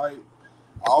of the fight.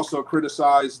 I also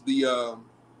criticized the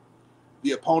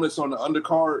opponents on the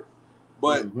undercard,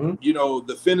 but you know,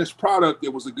 the finished product,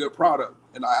 it was a good product,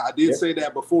 and I did say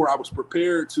that before. I was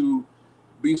prepared to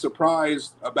be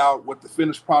surprised about what the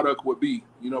finished product would be,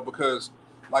 you know, because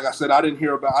like I said, I didn't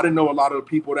know a lot of the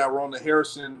people that were on the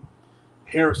Harrison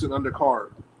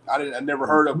undercard. I never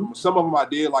heard of them. Some of them I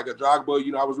did, like a Drogba,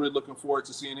 you know, I was really looking forward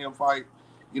to seeing him fight.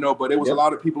 You know, but there was a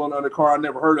lot of people on the undercard I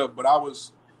never heard of, but I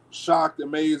was shocked,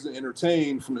 amazed, and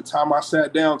entertained from the time I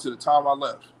sat down to the time I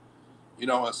left. You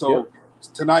know, and so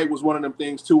tonight was one of them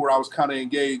things too where I was kind of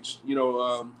engaged, you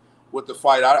know, with the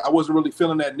fight. I wasn't really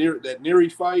feeling that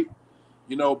Neary fight,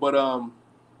 you know, but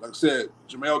like I said,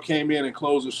 Jamel came in and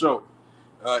closed the show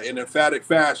in emphatic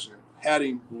fashion, had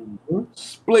him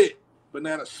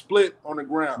banana split on the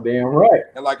ground. Damn right.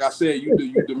 And like I said, you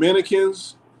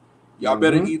Dominicans, y'all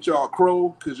better eat y'all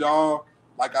crow, because y'all,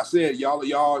 like I said, y'all,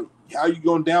 how you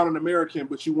going down an American,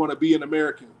 but you want to be an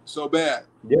American so bad.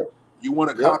 You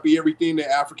want to copy everything that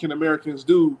African Americans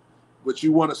do, but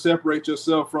you want to separate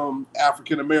yourself from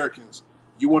African Americans.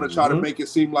 You want to try to make it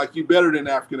seem like you better than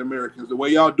African Americans. The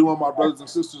way y'all doing my brothers and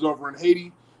sisters over in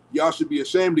Haiti, y'all should be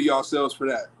ashamed of yourselves for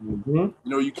that. You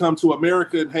know, you come to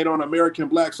America and hate on American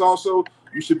blacks also,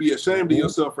 you should be ashamed of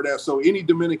yourself for that. So any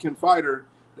Dominican fighter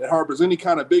that harbors any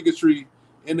kind of bigotry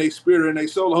in their spirit and their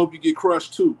soul, I hope you get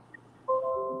crushed too.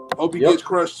 Hope you get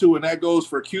crushed too. And that goes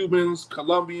for Cubans,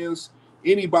 Colombians,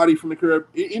 anybody from the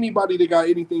Caribbean, anybody that got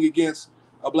anything against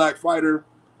a black fighter.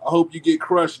 I hope you get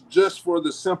crushed just for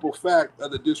the simple fact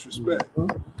of the disrespect.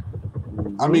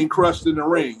 I mean, crushed in the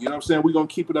ring. You know what I'm saying? We're going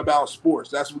to keep it about sports.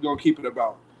 That's what we're going to keep it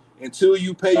about. Until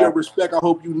you pay your respect, I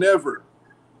hope you never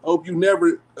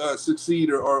succeed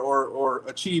or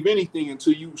achieve anything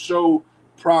until you show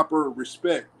proper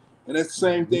respect. And that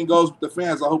same thing goes with the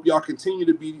fans. I hope y'all continue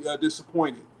to be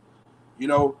disappointed. You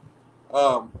know,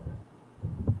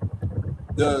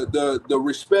 the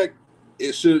respect,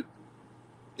 it should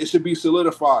be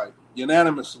solidified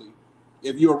unanimously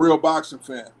if you're a real boxing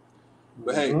fan.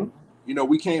 But hey, you know,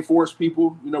 we can't force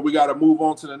people. You know, we got to move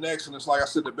on to the next. And it's like I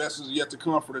said, the best is yet to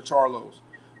come for the Charlos.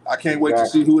 I can't wait to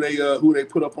see who they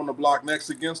put up on the block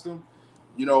next against them.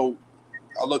 You know,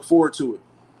 I look forward to it.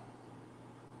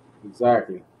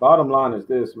 Exactly. Bottom line is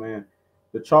this, man.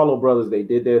 The Charlo brothers, they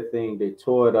did their thing. They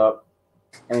tore it up.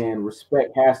 And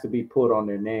respect has to be put on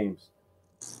their names.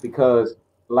 Because,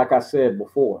 like I said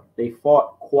before, they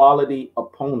fought quality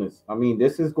opponents. I mean,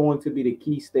 this is going to be the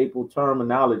key staple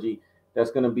terminology that's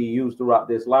going to be used throughout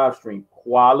this live stream.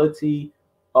 Quality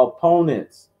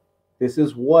opponents. This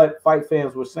is what fight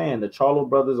fans were saying. The Charlo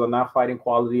brothers are not fighting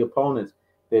quality opponents.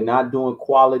 They're not doing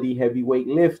quality heavyweight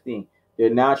lifting. They're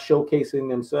not showcasing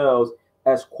themselves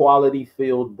as quality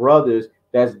field brothers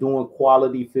that's doing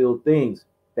quality field things.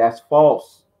 That's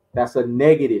false. That's a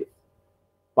negative.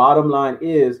 Bottom line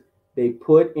is they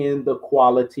put in the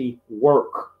quality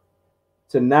work.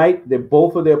 Tonight,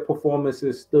 both of their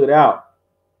performances stood out.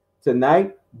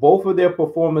 Tonight, both of their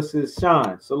performances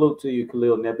shine. Salute to you,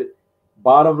 Khalil Nebit.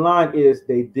 Bottom line is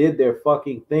they did their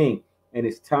fucking thing, and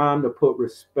it's time to put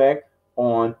respect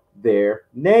on their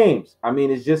names. I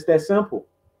mean, it's just that simple.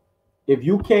 If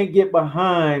you can't get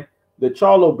behind the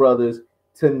Charlo brothers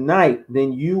tonight,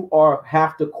 then you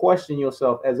have to question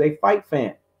yourself as a fight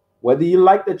fan. Whether you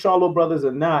like the Charlo brothers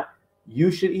or not,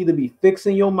 you should either be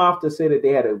fixing your mouth to say that they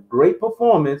had a great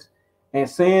performance and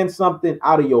saying something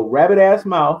out of your rabbit ass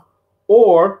mouth,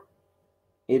 or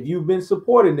if you've been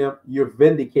supporting them, you're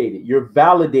vindicated, you're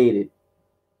validated.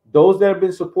 Those that have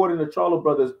been supporting the Charlo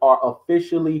brothers are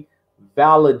officially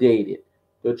validated.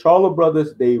 The Charlo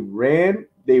brothers, they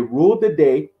ruled the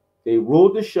day, they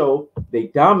ruled the show, they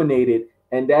dominated,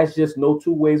 and that's just no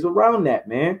two ways around that,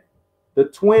 man. The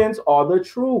twins are the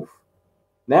truth.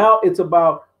 Now it's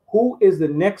about who is the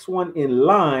next one in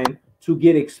line to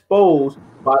get exposed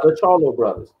by the Charlo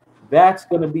brothers. That's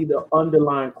going to be the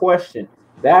underlying question.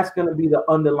 That's going to be the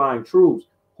underlying truths.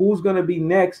 Who's going to be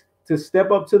next to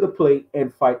step up to the plate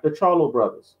and fight the Charlo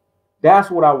brothers? That's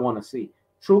what I want to see.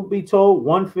 Truth be told,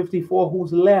 154,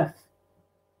 who's left?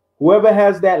 Whoever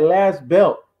has that last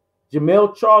belt,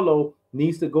 Jermell Charlo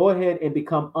needs to go ahead and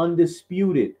become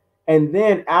undisputed. And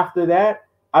then after that,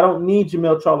 I don't need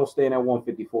Jermell Charlo staying at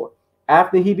 154.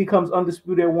 After he becomes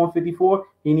undisputed at 154,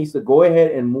 he needs to go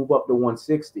ahead and move up to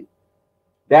 160.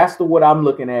 That's what I'm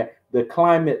looking at, the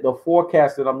climate, the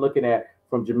forecast that I'm looking at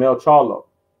from Jermell Charlo.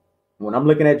 When I'm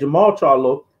looking at Jermell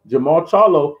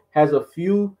Charlo has a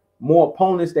few more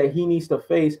opponents that he needs to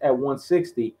face at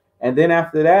 160. And then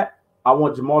after that, I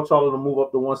want Jermell Charlo to move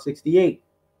up to 168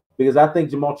 because I think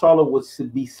Jermell Charlo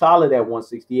would be solid at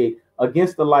 168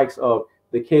 against the likes of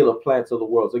the Caleb Plants of the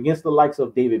world, against the likes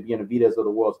of David Benavidez of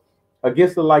the world,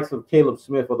 against the likes of Caleb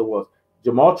Smith of the world.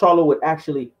 Jermell Charlo would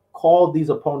actually call these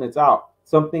opponents out,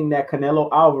 something that Canelo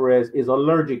Alvarez is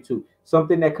allergic to,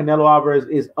 something that Canelo Alvarez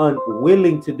is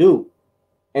unwilling to do.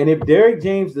 And if Derrick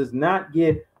James does not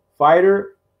get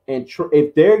fighter and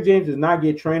if Derrick James does not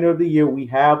get trainer of the year, we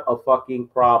have a fucking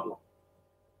problem.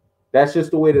 That's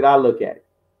just the way that I look at it.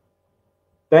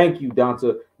 Thank you,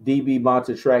 Donta DB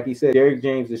Bonta Track. He said Derrick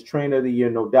James is trainer of the year,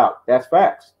 no doubt. That's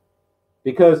facts.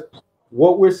 Because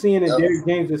what we're seeing in Derrick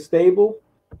James' stable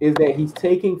is that he's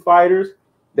taking fighters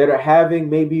that are having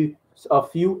maybe a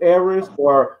few errors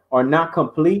or are not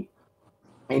complete,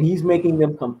 and he's making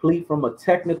them complete from a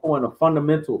technical and a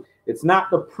fundamental. It's not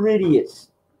the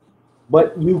prettiest,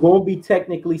 but you're going to be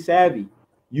technically savvy.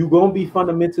 You're going to be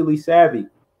fundamentally savvy.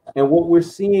 And what we're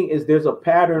seeing is there's a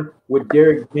pattern with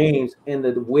Derrick James and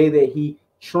the way that he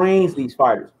trains these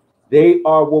fighters. They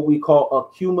are what we call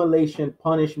accumulation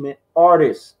punishment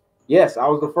artists. Yes, I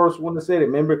was the first one to say that.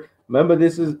 Remember,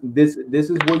 this is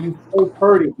where you first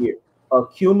heard it here.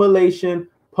 Accumulation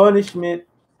punishment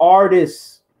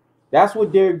artists. That's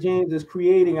what Derrick James is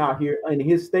creating out here in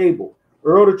his stable.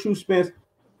 Errol the True Spence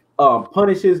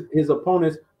punishes his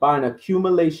opponents by an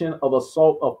accumulation of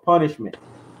assault of punishment.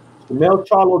 Jermell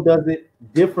Charlo does it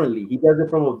differently. He does it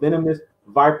from a venomous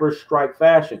viper strike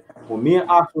fashion. When me and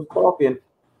Ox was talking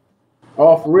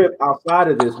off rip outside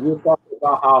of this, we were talking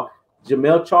about how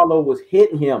Jermell Charlo was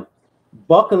hitting him,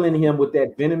 buckling him with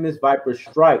that venomous viper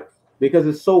strike because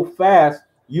it's so fast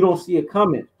you don't see it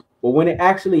coming. But when it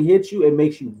actually hits you, it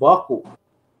makes you buckle.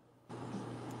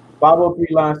 503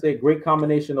 line said, great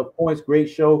combination of points, great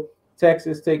show.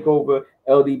 Texas takeover,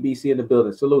 LDBC in the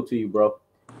building. Salute to you, bro.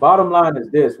 Bottom line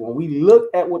is this. When we look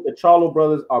at what the Charlo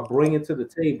brothers are bringing to the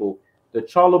table, the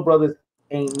Charlo brothers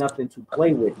ain't nothing to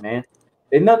play with, man.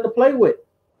 They're nothing to play with.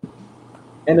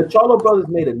 And the Charlo brothers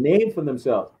made a name for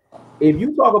themselves. If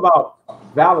you talk about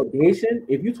validation,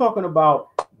 if you're talking about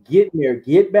getting their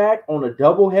get back on a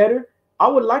doubleheader, I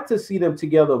would like to see them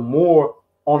together more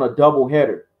on a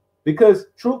doubleheader. Because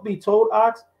truth be told,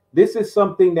 Ox, this is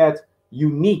something that's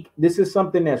unique. This is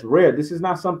something that's rare. This is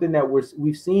not something that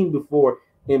we've seen before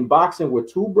in boxing, where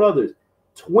two brothers,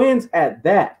 twins at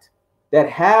that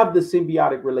have the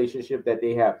symbiotic relationship that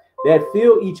they have, that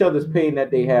feel each other's pain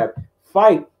that they have,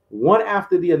 fight one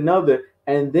after the another,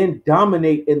 and then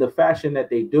dominate in the fashion that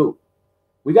they do.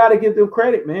 We got to give them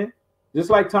credit, man.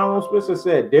 Just like Tyrone Spencer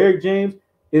said, Derrick James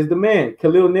is the man.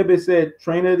 Khalil Nibbit said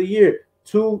trainer of the year,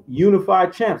 2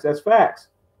 unified champs. That's facts.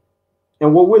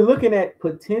 And what we're looking at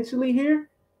potentially here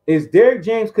is Derrick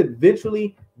James could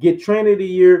eventually get trainer of the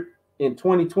year in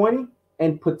 2020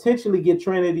 and potentially get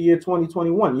trainer of the year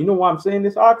 2021. You know why I'm saying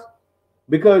this, Ox?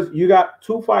 Because you got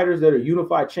 2 fighters that are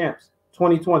unified champs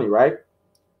 2020, right?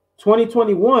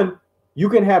 2021, You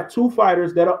can have two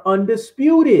fighters that are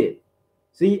undisputed.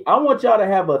 See, I want y'all to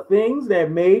have a things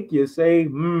that make you say,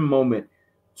 moment.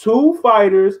 Two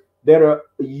fighters that are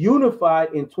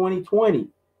unified in 2020.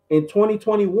 In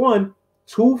 2021,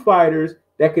 two fighters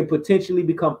that can potentially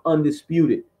become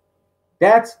undisputed.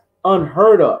 That's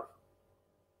unheard of.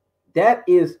 That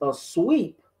is a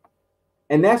sweep.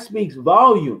 And that speaks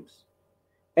volumes.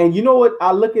 And you know what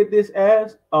I look at this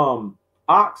as?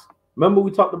 Ox, remember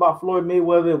we talked about Floyd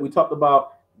Mayweather, we talked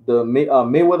about the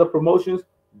Mayweather promotions.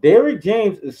 Derrick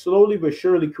James is slowly but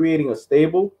surely creating a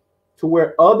stable to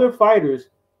where other fighters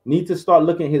need to start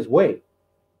looking his way.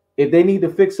 If they need to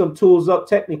fix some tools up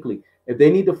technically, if they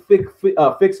need to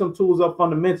fix some tools up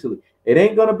fundamentally, it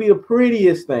ain't going to be the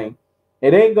prettiest thing.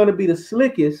 It ain't going to be the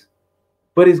slickest,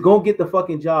 but it's going to get the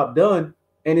fucking job done,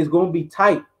 and it's going to be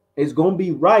tight. It's going to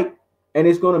be right, and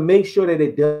it's going to make sure that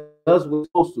it does what it's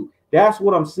supposed to. That's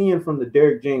what I'm seeing from the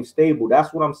Derrick James stable.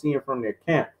 That's what I'm seeing from their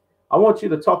camp. I want you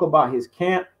to talk about his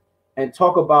camp and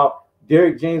talk about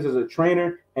Derrick James as a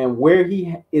trainer and where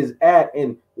he is at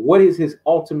and what is his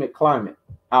ultimate climate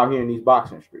out here in these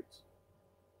boxing streets.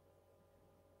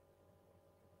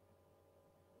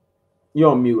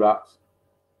 You're on mute, Ox.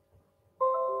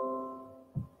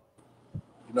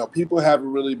 You know, people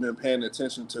haven't really been paying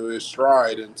attention to his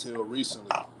stride until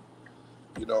recently.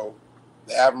 You know,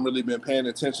 they haven't really been paying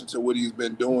attention to what he's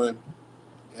been doing.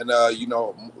 And, you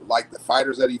know, like the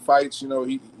fighters that he fights, you know,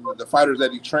 the fighters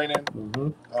that he's training,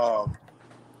 you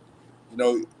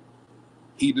know,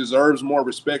 he deserves more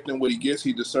respect than what he gets.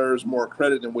 He deserves more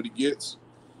credit than what he gets.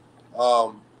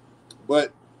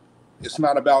 But it's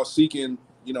not about seeking,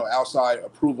 you know, outside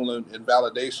approval and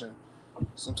validation.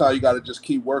 Sometimes you got to just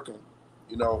keep working.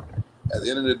 You know, at the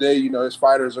end of the day, you know, his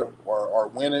fighters are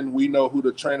winning. We know who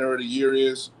the trainer of the year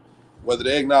is. Whether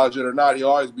they acknowledge it or not, he'll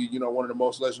always be, you know, one of the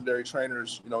most legendary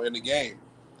trainers, you know, in the game.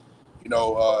 You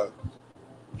know,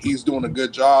 he's doing a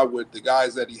good job with the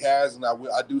guys that he has, and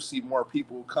I do see more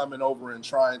people coming over and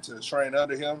trying to train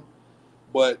under him.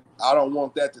 But I don't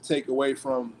want that to take away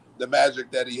from the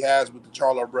magic that he has with the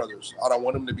Charlo brothers. I don't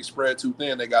want them to be spread too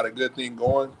thin. They got a good thing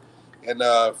going. And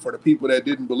for the people that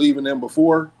didn't believe in them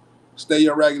before, stay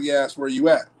your raggedy ass where you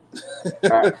at.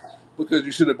 Because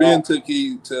you should have been took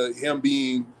heed to him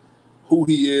being who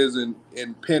he is and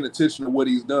paying attention to what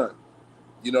he's done.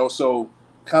 You know, so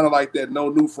kind of like that no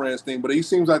new friends thing. But he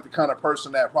seems like the kind of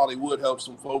person that probably would help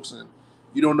some folks, and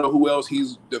you don't know who else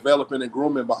he's developing and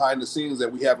grooming behind the scenes that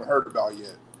we haven't heard about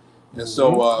yet. And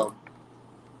so,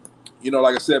 you know,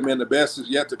 like I said, man, the best is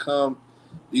yet to come.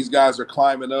 These guys are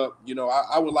climbing up. You know,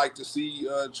 I would like to see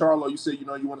Charlo. You said, you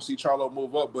know, you want to see Charlo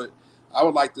move up, but I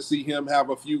would like to see him have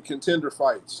a few contender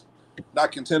fights.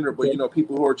 Not contender, but, you know,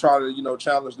 people who are trying to, you know,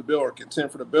 challenge the belt or contend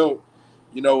for the belt.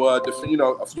 You know,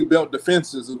 a few belt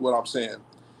defenses is what I'm saying.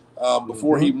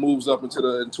 Before he moves up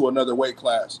into another weight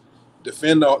class,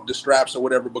 defend the straps or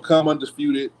whatever, become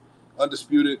undisputed,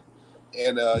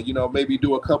 and you know, maybe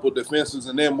do a couple defenses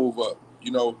and then move up.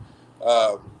 You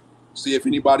know, see if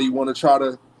anybody want to try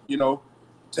to, you know,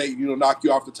 knock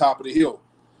you off the top of the hill.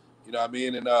 You know what I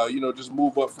mean? And you know, just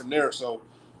move up from there. So,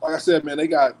 like I said, man, they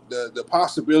got the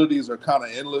possibilities are kind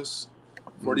of endless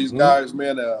for these guys,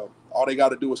 man. All they got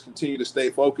to do is continue to stay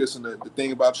focused. And the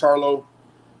thing about Charlo,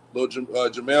 little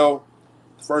Jamel,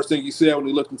 the first thing he said when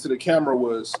he looked into the camera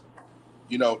was,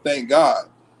 you know, thank God.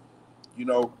 You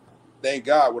know, thank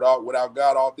God. Without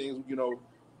God, all things, you know,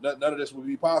 none of this would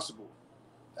be possible.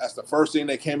 That's the first thing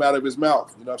that came out of his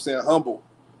mouth. You know what I'm saying? Humble.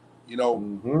 You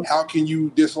know, how can you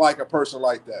dislike a person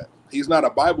like that? He's not a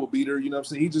Bible beater. You know what I'm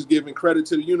saying? He's just giving credit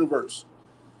to the universe.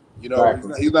 You know,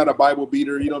 he's not a Bible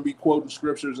beater. You don't be quoting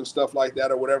scriptures and stuff like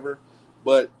that or whatever.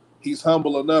 But he's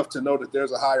humble enough to know that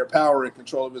there's a higher power in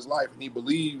control of his life. And he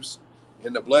believes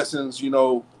in the blessings, you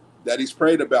know, that he's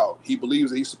prayed about. He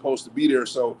believes that he's supposed to be there.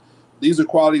 So these are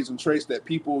qualities and traits that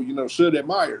people, you know, should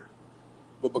admire.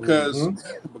 But because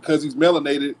he's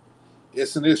melanated,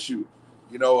 it's an issue.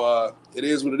 You know, it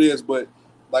is what it is. But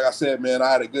like I said, man, I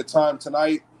had a good time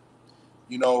tonight.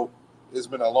 You know, it's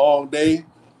been a long day.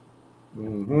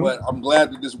 But I'm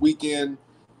glad that this weekend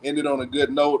ended on a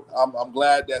good note. I'm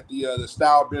glad that the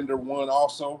style bender won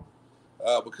also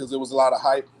because there was a lot of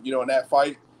hype, you know, in that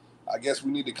fight. I guess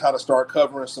we need to kind of start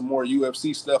covering some more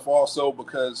UFC stuff also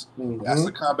because that's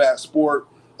a combat sport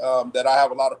that I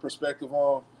have a lot of perspective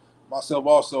on myself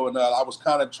also. And I was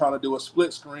kind of trying to do a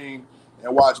split screen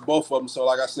and watch both of them. So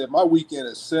like I said, my weekend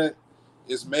is set.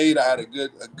 It's made. I had a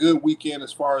good weekend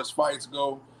as far as fights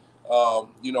go.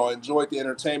 You know, enjoyed the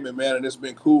entertainment, man, and it's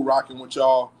been cool rocking with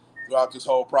y'all throughout this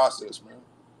whole process,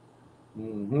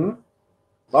 man.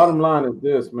 Bottom line is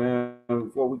this, man,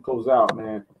 before we close out,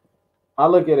 man. I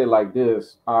look at it like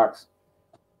this, Ox.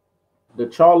 The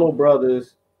Charlo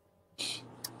brothers,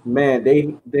 man,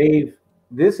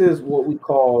 this is what we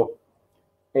call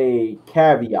a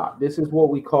caveat. This is what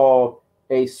we call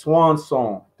a swan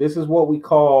song. This is what we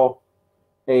call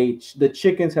the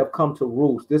chickens have come to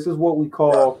roost. This is what we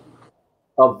call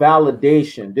a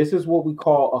validation. This is what we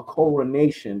call a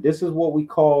coronation. This is what we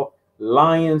call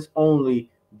lions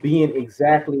only being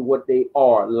exactly what they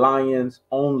are, lions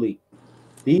only.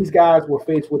 These guys were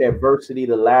faced with adversity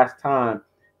the last time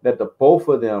that the both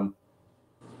of them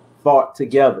fought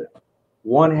together.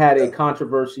 One had a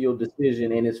controversial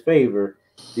decision in his favor.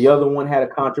 The other one had a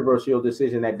controversial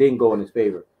decision that didn't go in his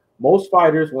favor. Most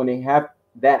fighters, when they have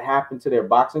that happen to their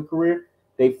boxing career,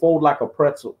 they fold like a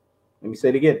pretzel. Let me say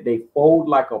it again. They fold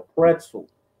like a pretzel.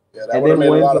 Yeah, that would have made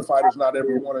a lot of fighters not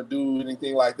ever want to do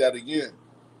anything like that again.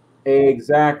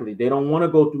 Exactly. They don't want to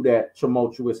go through that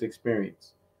tumultuous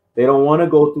experience. They don't want to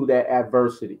go through that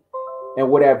adversity. And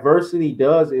what adversity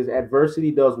does is adversity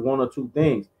does one or two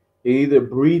things. It either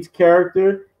breeds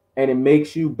character and it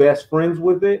makes you best friends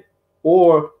with it,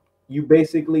 or you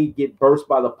basically get burst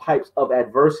by the pipes of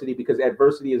adversity, because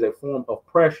adversity is a form of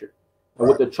pressure. And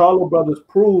what the Charlo brothers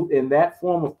proved in that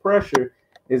form of pressure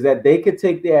is that they could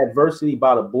take the adversity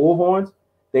by the bullhorns,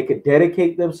 they could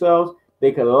dedicate themselves,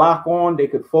 they could lock on, they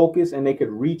could focus, and they could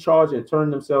recharge and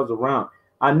turn themselves around.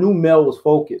 I knew Mel was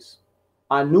focused.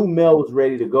 I knew Mel was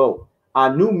ready to go. I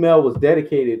knew Mel was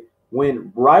dedicated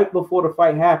when right before the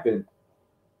fight happened,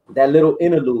 that little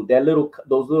interlude,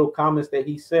 those little comments that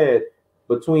he said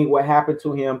between what happened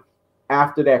to him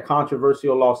after that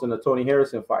controversial loss in the Tony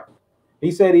Harrison fight. He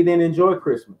said he didn't enjoy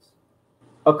Christmas.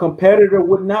 A competitor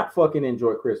would not fucking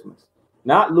enjoy Christmas.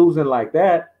 Not losing like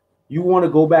that. You want to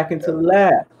go back into the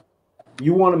lab.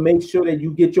 You want to make sure that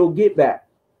you get your get back.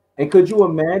 And could you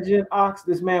imagine, Ox,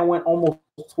 this man went almost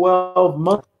 12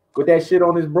 months with that shit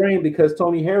on his brain because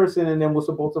Tony Harrison and them was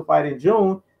supposed to fight in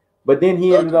June, but then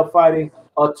he ended up fighting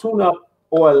a tune-up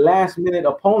or a last-minute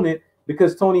opponent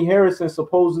because Tony Harrison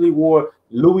supposedly wore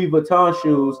Louis Vuitton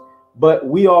shoes, but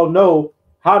we all know,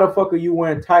 how the fuck are you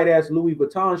wearing tight-ass Louis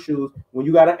Vuitton shoes when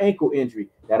you got an ankle injury?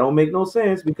 That don't make no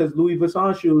sense, because Louis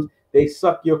Vuitton shoes, they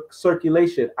suck your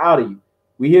circulation out of you.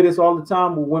 We hear this all the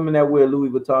time with women that wear Louis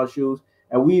Vuitton shoes,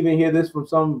 and we even hear this from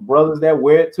some brothers that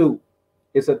wear it too.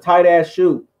 It's a tight-ass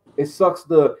shoe. It sucks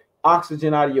the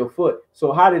oxygen out of your foot.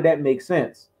 So how did that make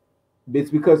sense? It's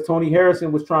because Tony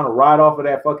Harrison was trying to ride off of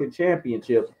that fucking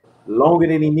championship longer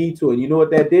than he needed to. And you know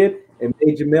what that did? It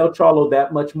made Jamel Charlo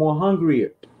that much more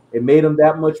hungrier. It made him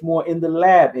that much more in the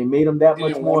lab. It made him that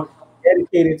much more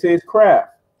dedicated to his craft.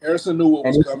 Harrison knew what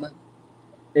was coming.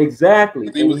 Exactly.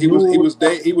 He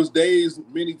was dazed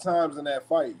many times in that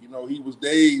fight. You know, he was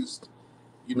dazed.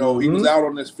 You know, he was out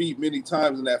on his feet many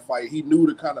times in that fight. He knew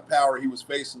the kind of power he was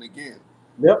facing again.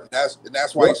 Yep. And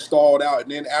that's why he stalled out.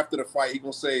 And then after the fight, he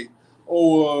gonna say,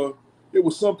 "Oh, it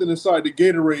was something inside the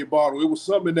Gatorade bottle. It was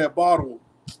something in that bottle."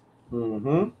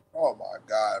 Mm-hmm. Oh my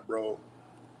God, bro.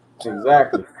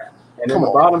 Exactly. And then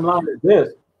the bottom line is this.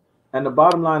 And the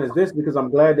bottom line is this, because I'm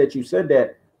glad that you said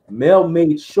that. Mel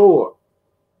made sure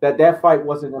that that fight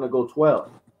wasn't going to go 12.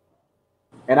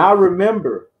 And I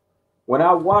remember when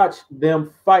I watched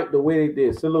them fight the way they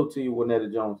did. Salute to you,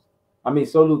 Winetta Jones.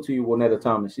 Salute to you, Winetta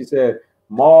Thomas. She said,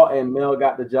 Ma and Mel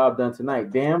got the job done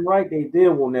tonight. Damn right they did,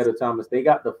 Winetta Thomas. They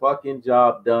got the fucking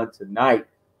job done tonight.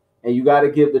 And you got to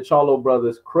give the Charlo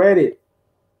brothers credit.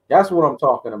 That's what I'm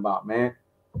talking about, man.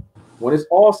 When it's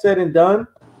all said and done,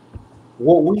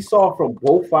 what we saw from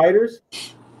both fighters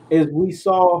is we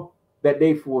saw that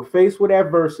they were faced with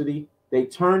adversity. They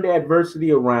turned the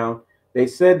adversity around. They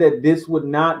said that this would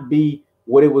not be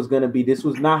what it was going to be. This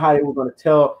was not how they were going to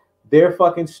tell their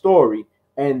fucking story.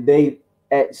 And they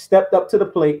stepped up to the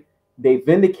plate. They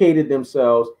vindicated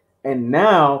themselves. And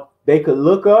now they could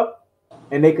look up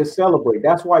and they could celebrate.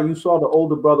 That's why you saw the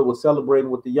older brother was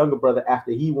celebrating with the younger brother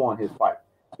after he won his fight,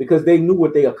 because they knew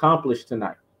what they accomplished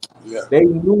tonight. Yeah. They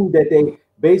knew that they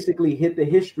basically hit the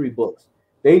history books.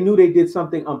 They knew they did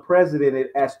something unprecedented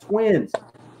as twins.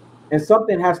 And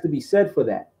something has to be said for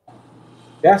that.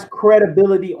 That's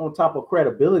credibility on top of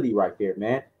credibility right there,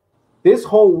 man. This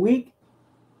whole week,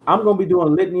 I'm going to be doing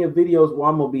a litany of videos where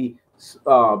I'm going to be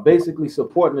basically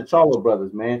supporting the Charlo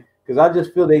brothers, man, because I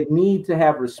just feel they need to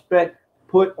have respect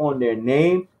put on their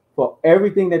name for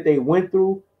everything that they went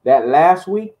through that last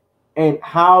week and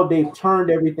how they've turned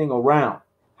everything around,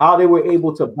 how they were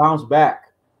able to bounce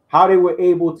back, how they were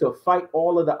able to fight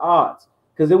all of the odds.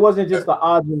 Because it wasn't just the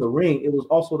odds in the ring, it was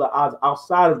also the odds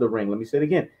outside of the ring. Let me say it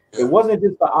again. It wasn't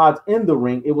just the odds in the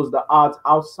ring, it was the odds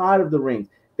outside of the ring.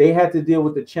 They had to deal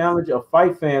with the challenge of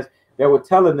fight fans that were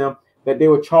telling them that they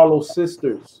were Charlo's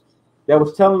sisters, that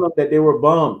was telling them that they were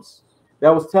bums,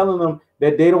 that was telling them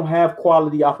that they don't have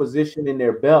quality opposition in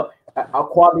their belt,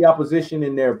 quality opposition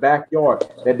in their backyard,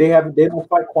 that they don't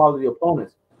fight quality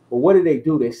opponents. But what did they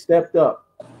do? They stepped up.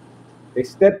 They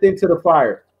stepped into the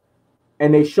fire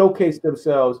and they showcased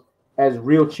themselves as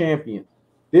real champions.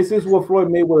 This is what Floyd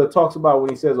Mayweather talks about when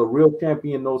he says a real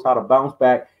champion knows how to bounce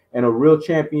back and a real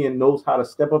champion knows how to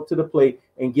step up to the plate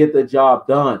and get the job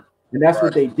done. And that's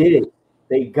what they did.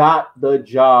 They got the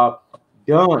job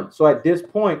done. So at this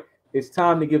point, it's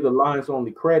time to give the Lions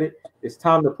only credit. It's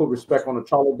time to put respect on the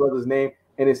Charlo brothers' name.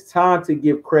 And it's time to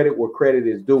give credit where credit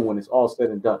is due when it's all said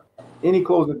and done. Any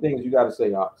closing things you got to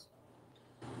say, Ox?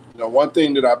 You know, one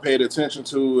thing that I paid attention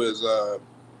to is,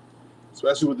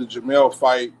 especially with the Jamel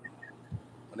fight,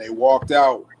 when they walked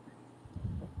out,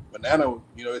 Banana,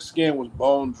 you know, his skin was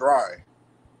bone dry.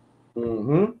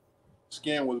 Mm-hmm.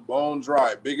 Skin was bone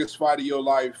dry. Biggest fight of your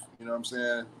life, you know what I'm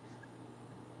saying?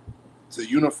 To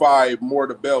unify more of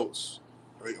the belts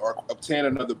or obtain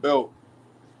another belt.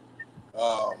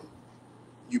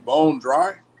 You bone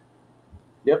dry?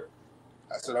 Yep.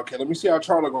 I said, okay, let me see how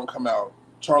Charlo gonna come out.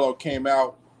 Charlo came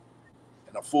out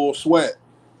in a full sweat.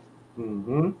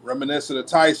 Mm-hmm. Reminiscent of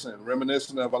Tyson,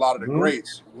 reminiscent of a lot of the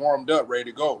greats, warmed up,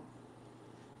 ready to go.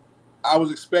 I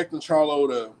was expecting Charlo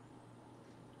to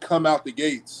come out the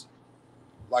gates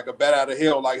like a bat out of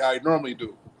hell, like how he normally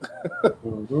do.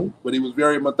 But he was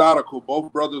very methodical.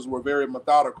 Both brothers were very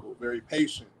methodical, very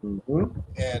patient.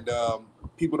 And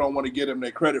people don't want to give him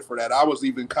their credit for that. I was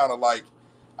even kind of like,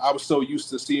 I was so used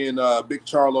to seeing Big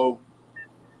Charlo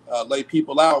lay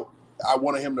people out. I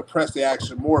wanted him to press the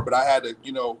action more, but I had to,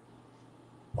 you know,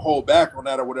 hold back on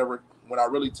that or whatever when I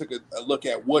really took a look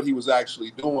at what he was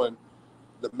actually doing,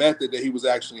 the method that he was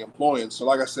actually employing. So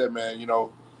like I said, man, you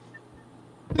know,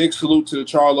 big salute to the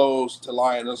Charlos, to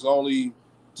Lions only,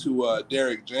 to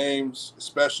Derek James,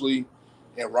 especially,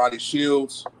 and Roddy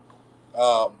Shields.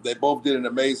 They both did an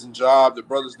amazing job. The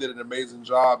brothers did an amazing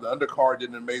job. The undercard did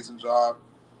an amazing job.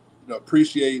 You know,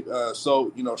 appreciate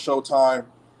Showtime,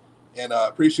 and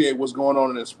appreciate what's going on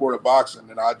in the sport of boxing.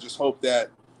 And I just hope that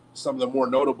some of the more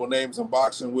notable names in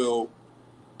boxing will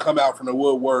come out from the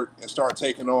woodwork and start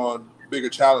taking on bigger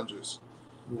challenges.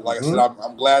 Like I said,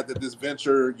 I'm glad that this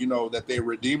venture, you know, that they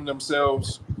redeemed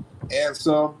themselves and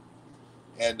some.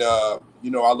 And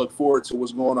you know, I look forward to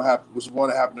what's going to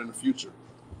happen in the future.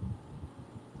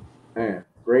 Man,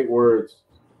 great words.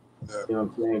 Yeah. You know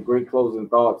what I'm saying? Great closing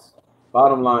thoughts.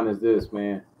 Bottom line is this,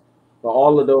 man. For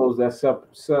all of those that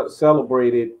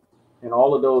celebrated and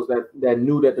all of those that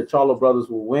knew that the Charlo brothers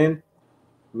will win,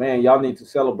 man, y'all need to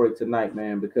celebrate tonight,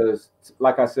 man, because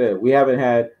like I said, we haven't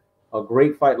had a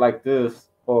great fight like this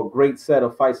or a great set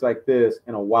of fights like this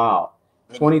in a while.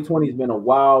 2020 has been a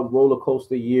wild roller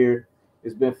coaster year.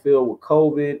 It's been filled with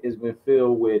COVID. It's been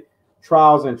filled with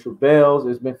trials and travails.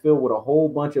 It's been filled with a whole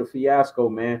bunch of fiasco,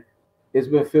 man. It's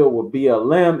been filled with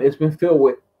BLM. It's been filled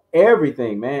with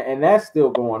everything, man. And that's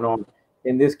still going on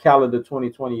in this calendar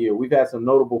 2020 year. We've had some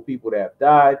notable people that have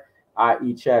died,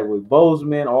 i.e. Chadwick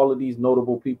Boseman, all of these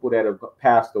notable people that have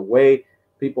passed away.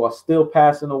 People are still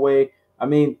passing away. I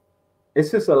mean,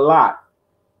 it's just a lot.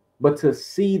 But to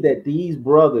see that these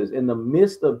brothers in the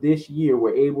midst of this year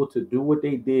were able to do what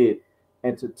they did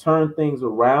and to turn things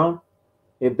around,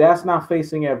 if that's not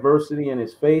facing adversity in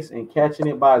his face and catching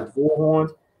it by his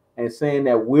bullhorns and saying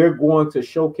that we're going to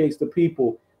showcase the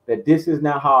people that this is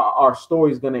not how our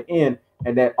story is going to end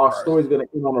and that our story is going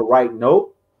to end on the right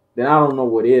note, then I don't know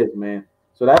what is, man.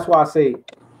 So that's why I say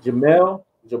Jamal,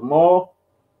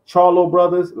 Charlo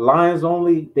brothers, Lions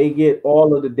only, they get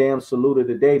all of the damn salute of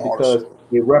the day because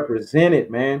they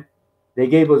represented, man. They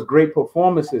gave us great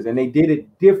performances and they did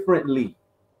it differently.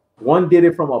 One did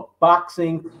it from a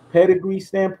boxing pedigree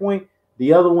standpoint.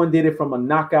 The other one did it from a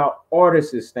knockout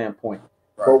artist standpoint.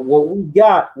 But what we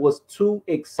got was two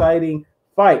exciting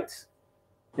fights.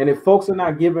 And if folks are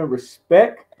not giving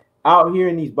respect out here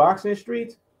in these boxing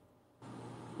streets,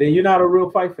 then you're not a real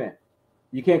fight fan.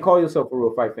 You can't call yourself a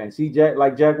real fight fan. See,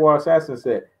 like Jaguar Assassin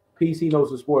said, PC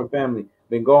knows the sport and family.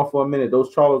 Been gone for a minute.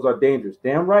 Those Charlos are dangerous.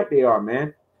 Damn right they are,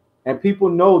 man. And people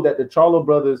know that the Charlo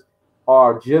brothers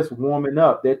are just warming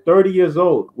up. They're 30 years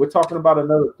old. We're talking about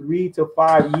another 3 to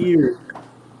 5 years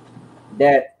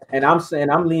and I'm saying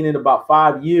I'm leaning about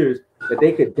 5 years that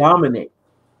they could dominate.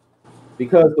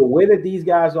 Because the way that these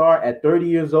guys are at 30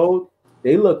 years old,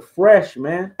 they look fresh,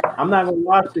 man. I'm not gonna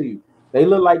lie to you. They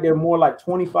look like they're more like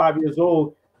 25 years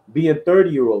old being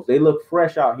 30-year-olds. They look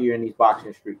fresh out here in these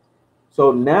boxing streets.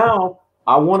 So now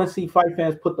I want to see fight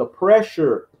fans put the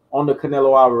pressure on the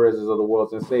Canelo Alvarez's of the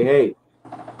world and say, hey,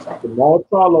 Jamal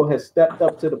Charlo has stepped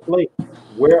up to the plate.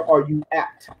 Where are you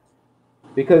at?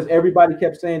 Because everybody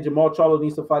kept saying Jamal Charlo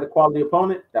needs to fight a quality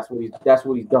opponent. That's what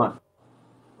he's done.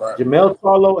 Right. Jamal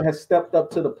Charlo has stepped up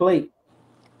to the plate,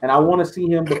 and I want to see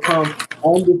him become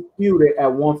undisputed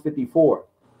at 154.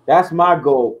 That's my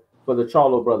goal for the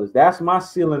Charlo brothers. That's my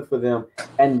ceiling for them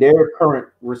and their current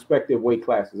respective weight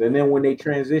classes. And then when they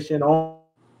transition on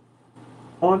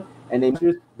and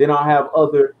then I'll have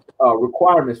other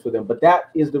requirements for them. But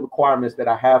that is the requirements that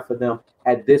I have for them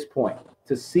at this point.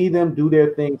 To see them do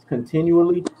their things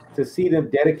continually, to see them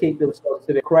dedicate themselves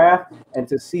to their craft, and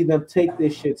to see them take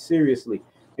this shit seriously.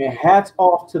 And hats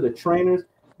off to the trainers,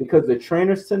 because the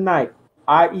trainers tonight,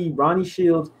 i.e. Ronnie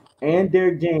Shields and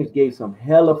Derek James, gave some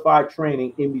hellified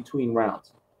training in between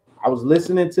rounds. I was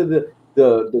listening to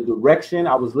the direction.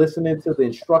 I was listening to the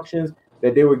instructions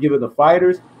that they were giving the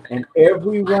fighters. And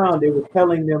every round, they were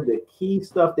telling them the key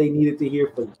stuff they needed to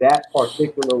hear for that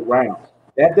particular round.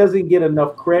 That doesn't get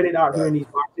enough credit out here in these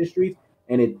boxing streets,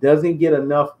 and it doesn't get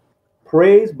enough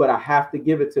praise, but I have to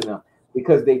give it to them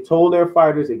because they told their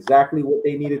fighters exactly what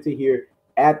they needed to hear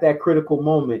at that critical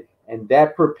moment, and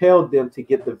that propelled them to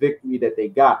get the victory that they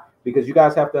got. Because you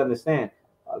guys have to understand,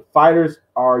 fighters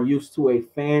are used to a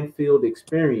fan-filled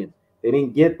experience. They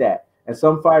didn't get that. And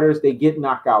some fighters, they get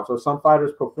knockouts, or some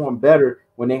fighters perform better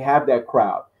when they have that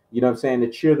crowd, you know what I'm saying,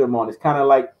 to cheer them on. It's kind of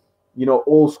like, you know,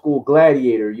 old school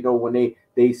Gladiator, you know, when they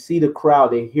see the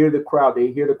crowd, they hear the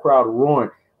crowd roaring,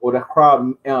 or the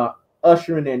crowd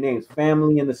ushering their names,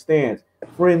 family in the stands,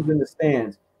 friends in the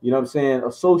stands, you know what I'm saying,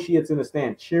 associates in the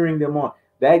stand, cheering them on.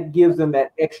 That gives them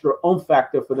that extra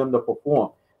factor for them to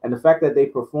perform. And the fact that they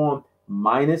perform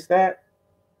minus that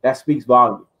speaks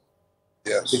volumes.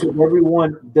 Yes. Because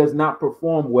everyone does not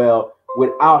perform well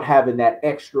without having that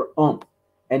extra and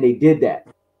they did that.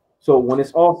 So when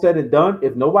it's all said and done,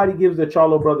 if nobody gives the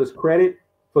Charlo brothers credit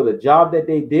for the job that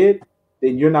they did,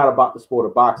 then you're not about the sport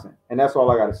of boxing. And that's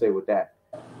all I got to say with that.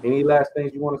 Any last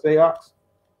things you want to say, Ox?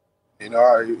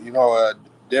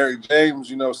 Derek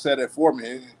James, said it for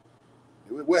me.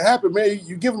 What happened, man?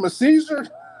 You give him a seizure?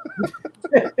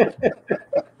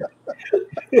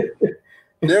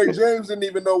 Derek James didn't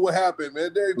even know what happened,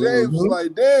 man. Derek James was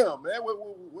like, damn, man,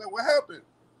 what happened?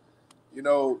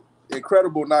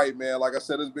 Incredible night, man. Like I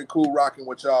said, it's been cool rocking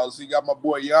with y'all. So you got my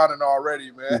boy yawning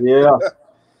already, man. Yeah.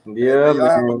 Yeah, man. Y'all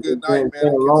have a good night, man. It's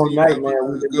been a long night,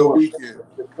 man. We've been good weekend.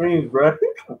 The dreams, bro.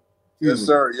 Yes,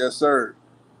 sir. Yes, sir.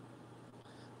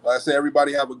 Like I said,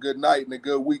 everybody have a good night and a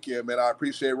good weekend, man. I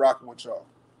appreciate rocking with y'all.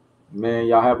 Man,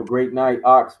 y'all have a great night.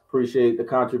 Ox, appreciate the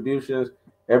contributions.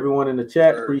 Everyone in the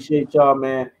chat, appreciate y'all,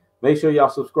 man. Make sure y'all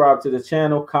subscribe to the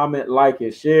channel, comment, like,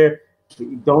 and share.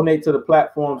 Donate to the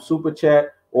platform, Super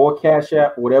Chat or Cash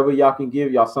App, whatever y'all can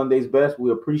give. Y'all Sunday's best.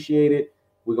 We appreciate it.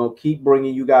 We're going to keep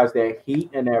bringing you guys that heat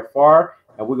and that fire,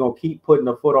 and we're going to keep putting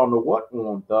the foot on the what?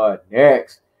 On the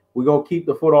next. We're going to keep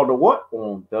the foot on the what?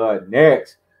 On the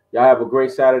next. Y'all have a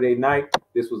great Saturday night.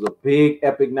 This was a big,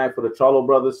 epic night for the Charlo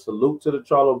brothers. Salute to the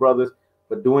Charlo brothers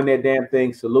for doing their damn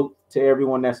thing. Salute to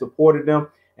everyone that supported them.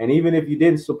 And even if you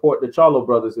didn't support the Charlo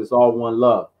brothers, it's all one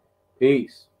love.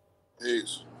 Peace.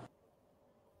 Peace.